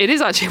 it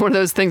is actually one of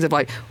those things of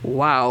like,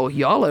 wow,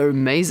 y'all are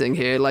amazing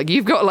here. Like,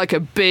 you've got like a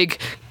big,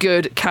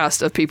 good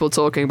cast of people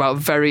talking about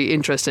very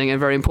interesting and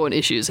very important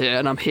issues here,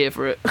 and I'm here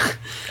for it.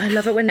 I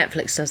love it when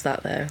Netflix does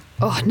that, though.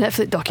 Oh,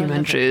 Netflix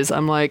documentaries.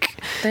 I'm like,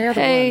 they are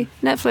hey,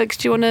 Netflix,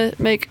 do you want to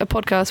make a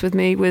podcast with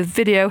me with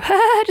video?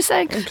 Just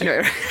saying.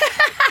 Anyway.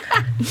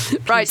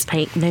 Right. Please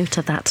take note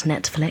of that,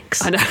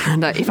 Netflix. I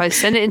know. If I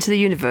send it into the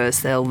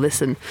universe, they'll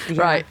listen.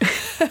 Yeah. Right.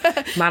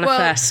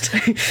 Manifest.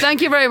 Well,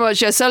 thank you very much.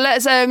 Jess. So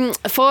let's,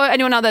 for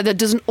anyone out there that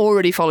doesn't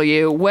already follow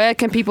you, where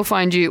can people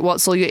find you?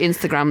 What's all your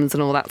Instagrams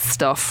and all that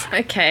stuff?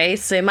 Okay,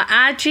 so my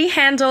IG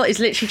handle is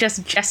literally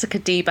just Jessica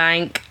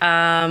Debank,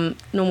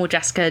 normal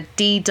Jessica,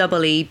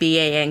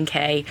 DEEBANK.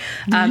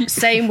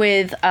 Same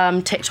with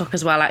TikTok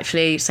as well,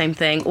 actually. Same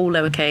thing, all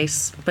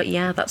lowercase. But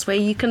yeah, that's where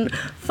you can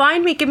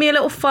find me. Give me a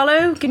little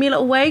follow, give me a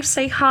little wave,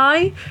 say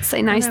hi.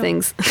 Say nice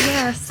things.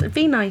 Yes,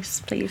 be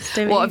nice, please.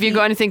 Have you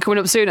got anything coming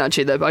up soon,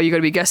 actually, though? Are you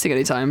going to be guesting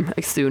anytime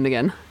soon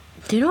again?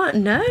 Do you know what?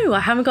 No, I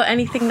haven't got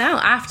anything now.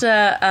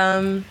 After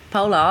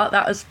Pole Art,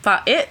 that was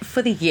about it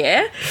for the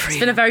year. It's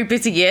been a very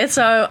busy year,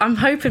 so I'm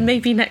hoping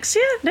maybe next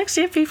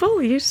year,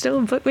 people, you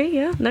still book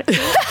me, next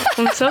year.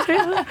 I'm sorry.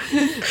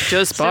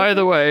 Just by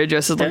the way,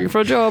 Jess is looking for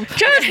a job.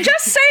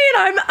 Just saying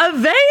I'm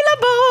available.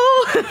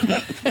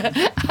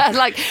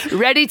 Like,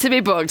 ready to be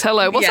booked.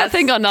 Hello. What's that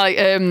thing on on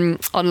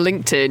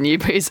LinkedIn?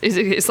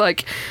 It's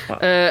like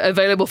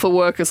available for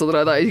work or something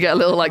like that. You get a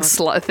little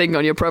thing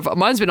on your profile.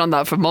 Mine's been on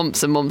that for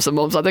months and months and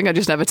months. I think I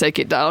just never take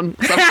it down.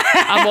 So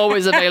I'm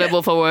always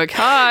available for work.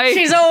 Hi.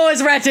 She's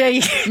always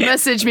ready.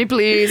 Message me,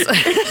 please.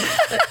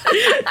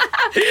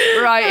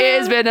 Right, it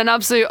has been an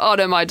absolute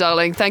honour, my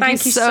darling. Thank you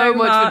so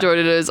much for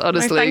joining us,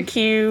 honestly. No, thank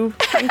you.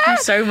 Thank you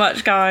so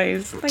much,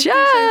 guys. Thank you,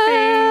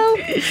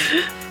 Sophie.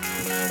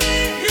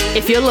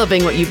 If you're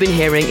loving what you've been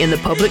hearing in the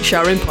Public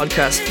Showering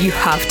podcast, you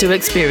have to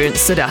experience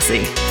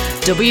Sodassi.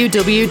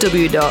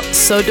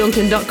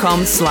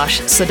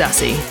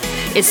 www.soduncan.com/Sodassi.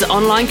 It's the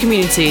online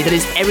community that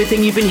is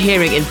everything you've been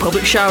hearing in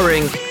public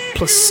showering,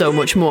 plus so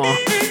much more.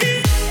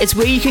 It's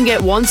where you can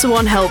get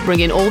one-to-one help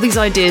bringing all these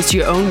ideas to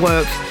your own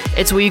work.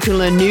 It's where you can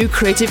learn new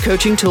creative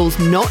coaching tools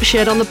not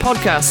shared on the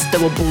podcast that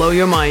will blow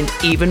your mind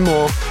even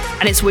more.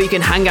 And it's where you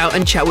can hang out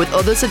and chat with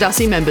other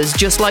Sodassi members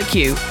just like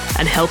you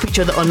and help each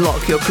other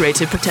unlock your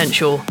creative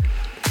potential.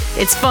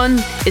 It's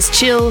fun, it's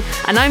chill,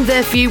 and I'm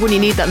there for you when you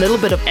need that little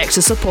bit of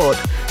extra support.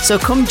 So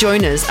come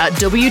join us at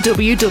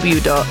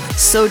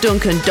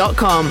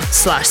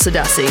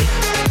www.soduncan.com/Sodassi.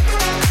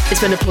 It's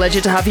been a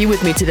pleasure to have you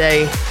with me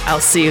today. I'll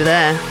see you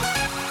there.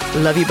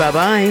 Love you,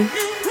 bye-bye.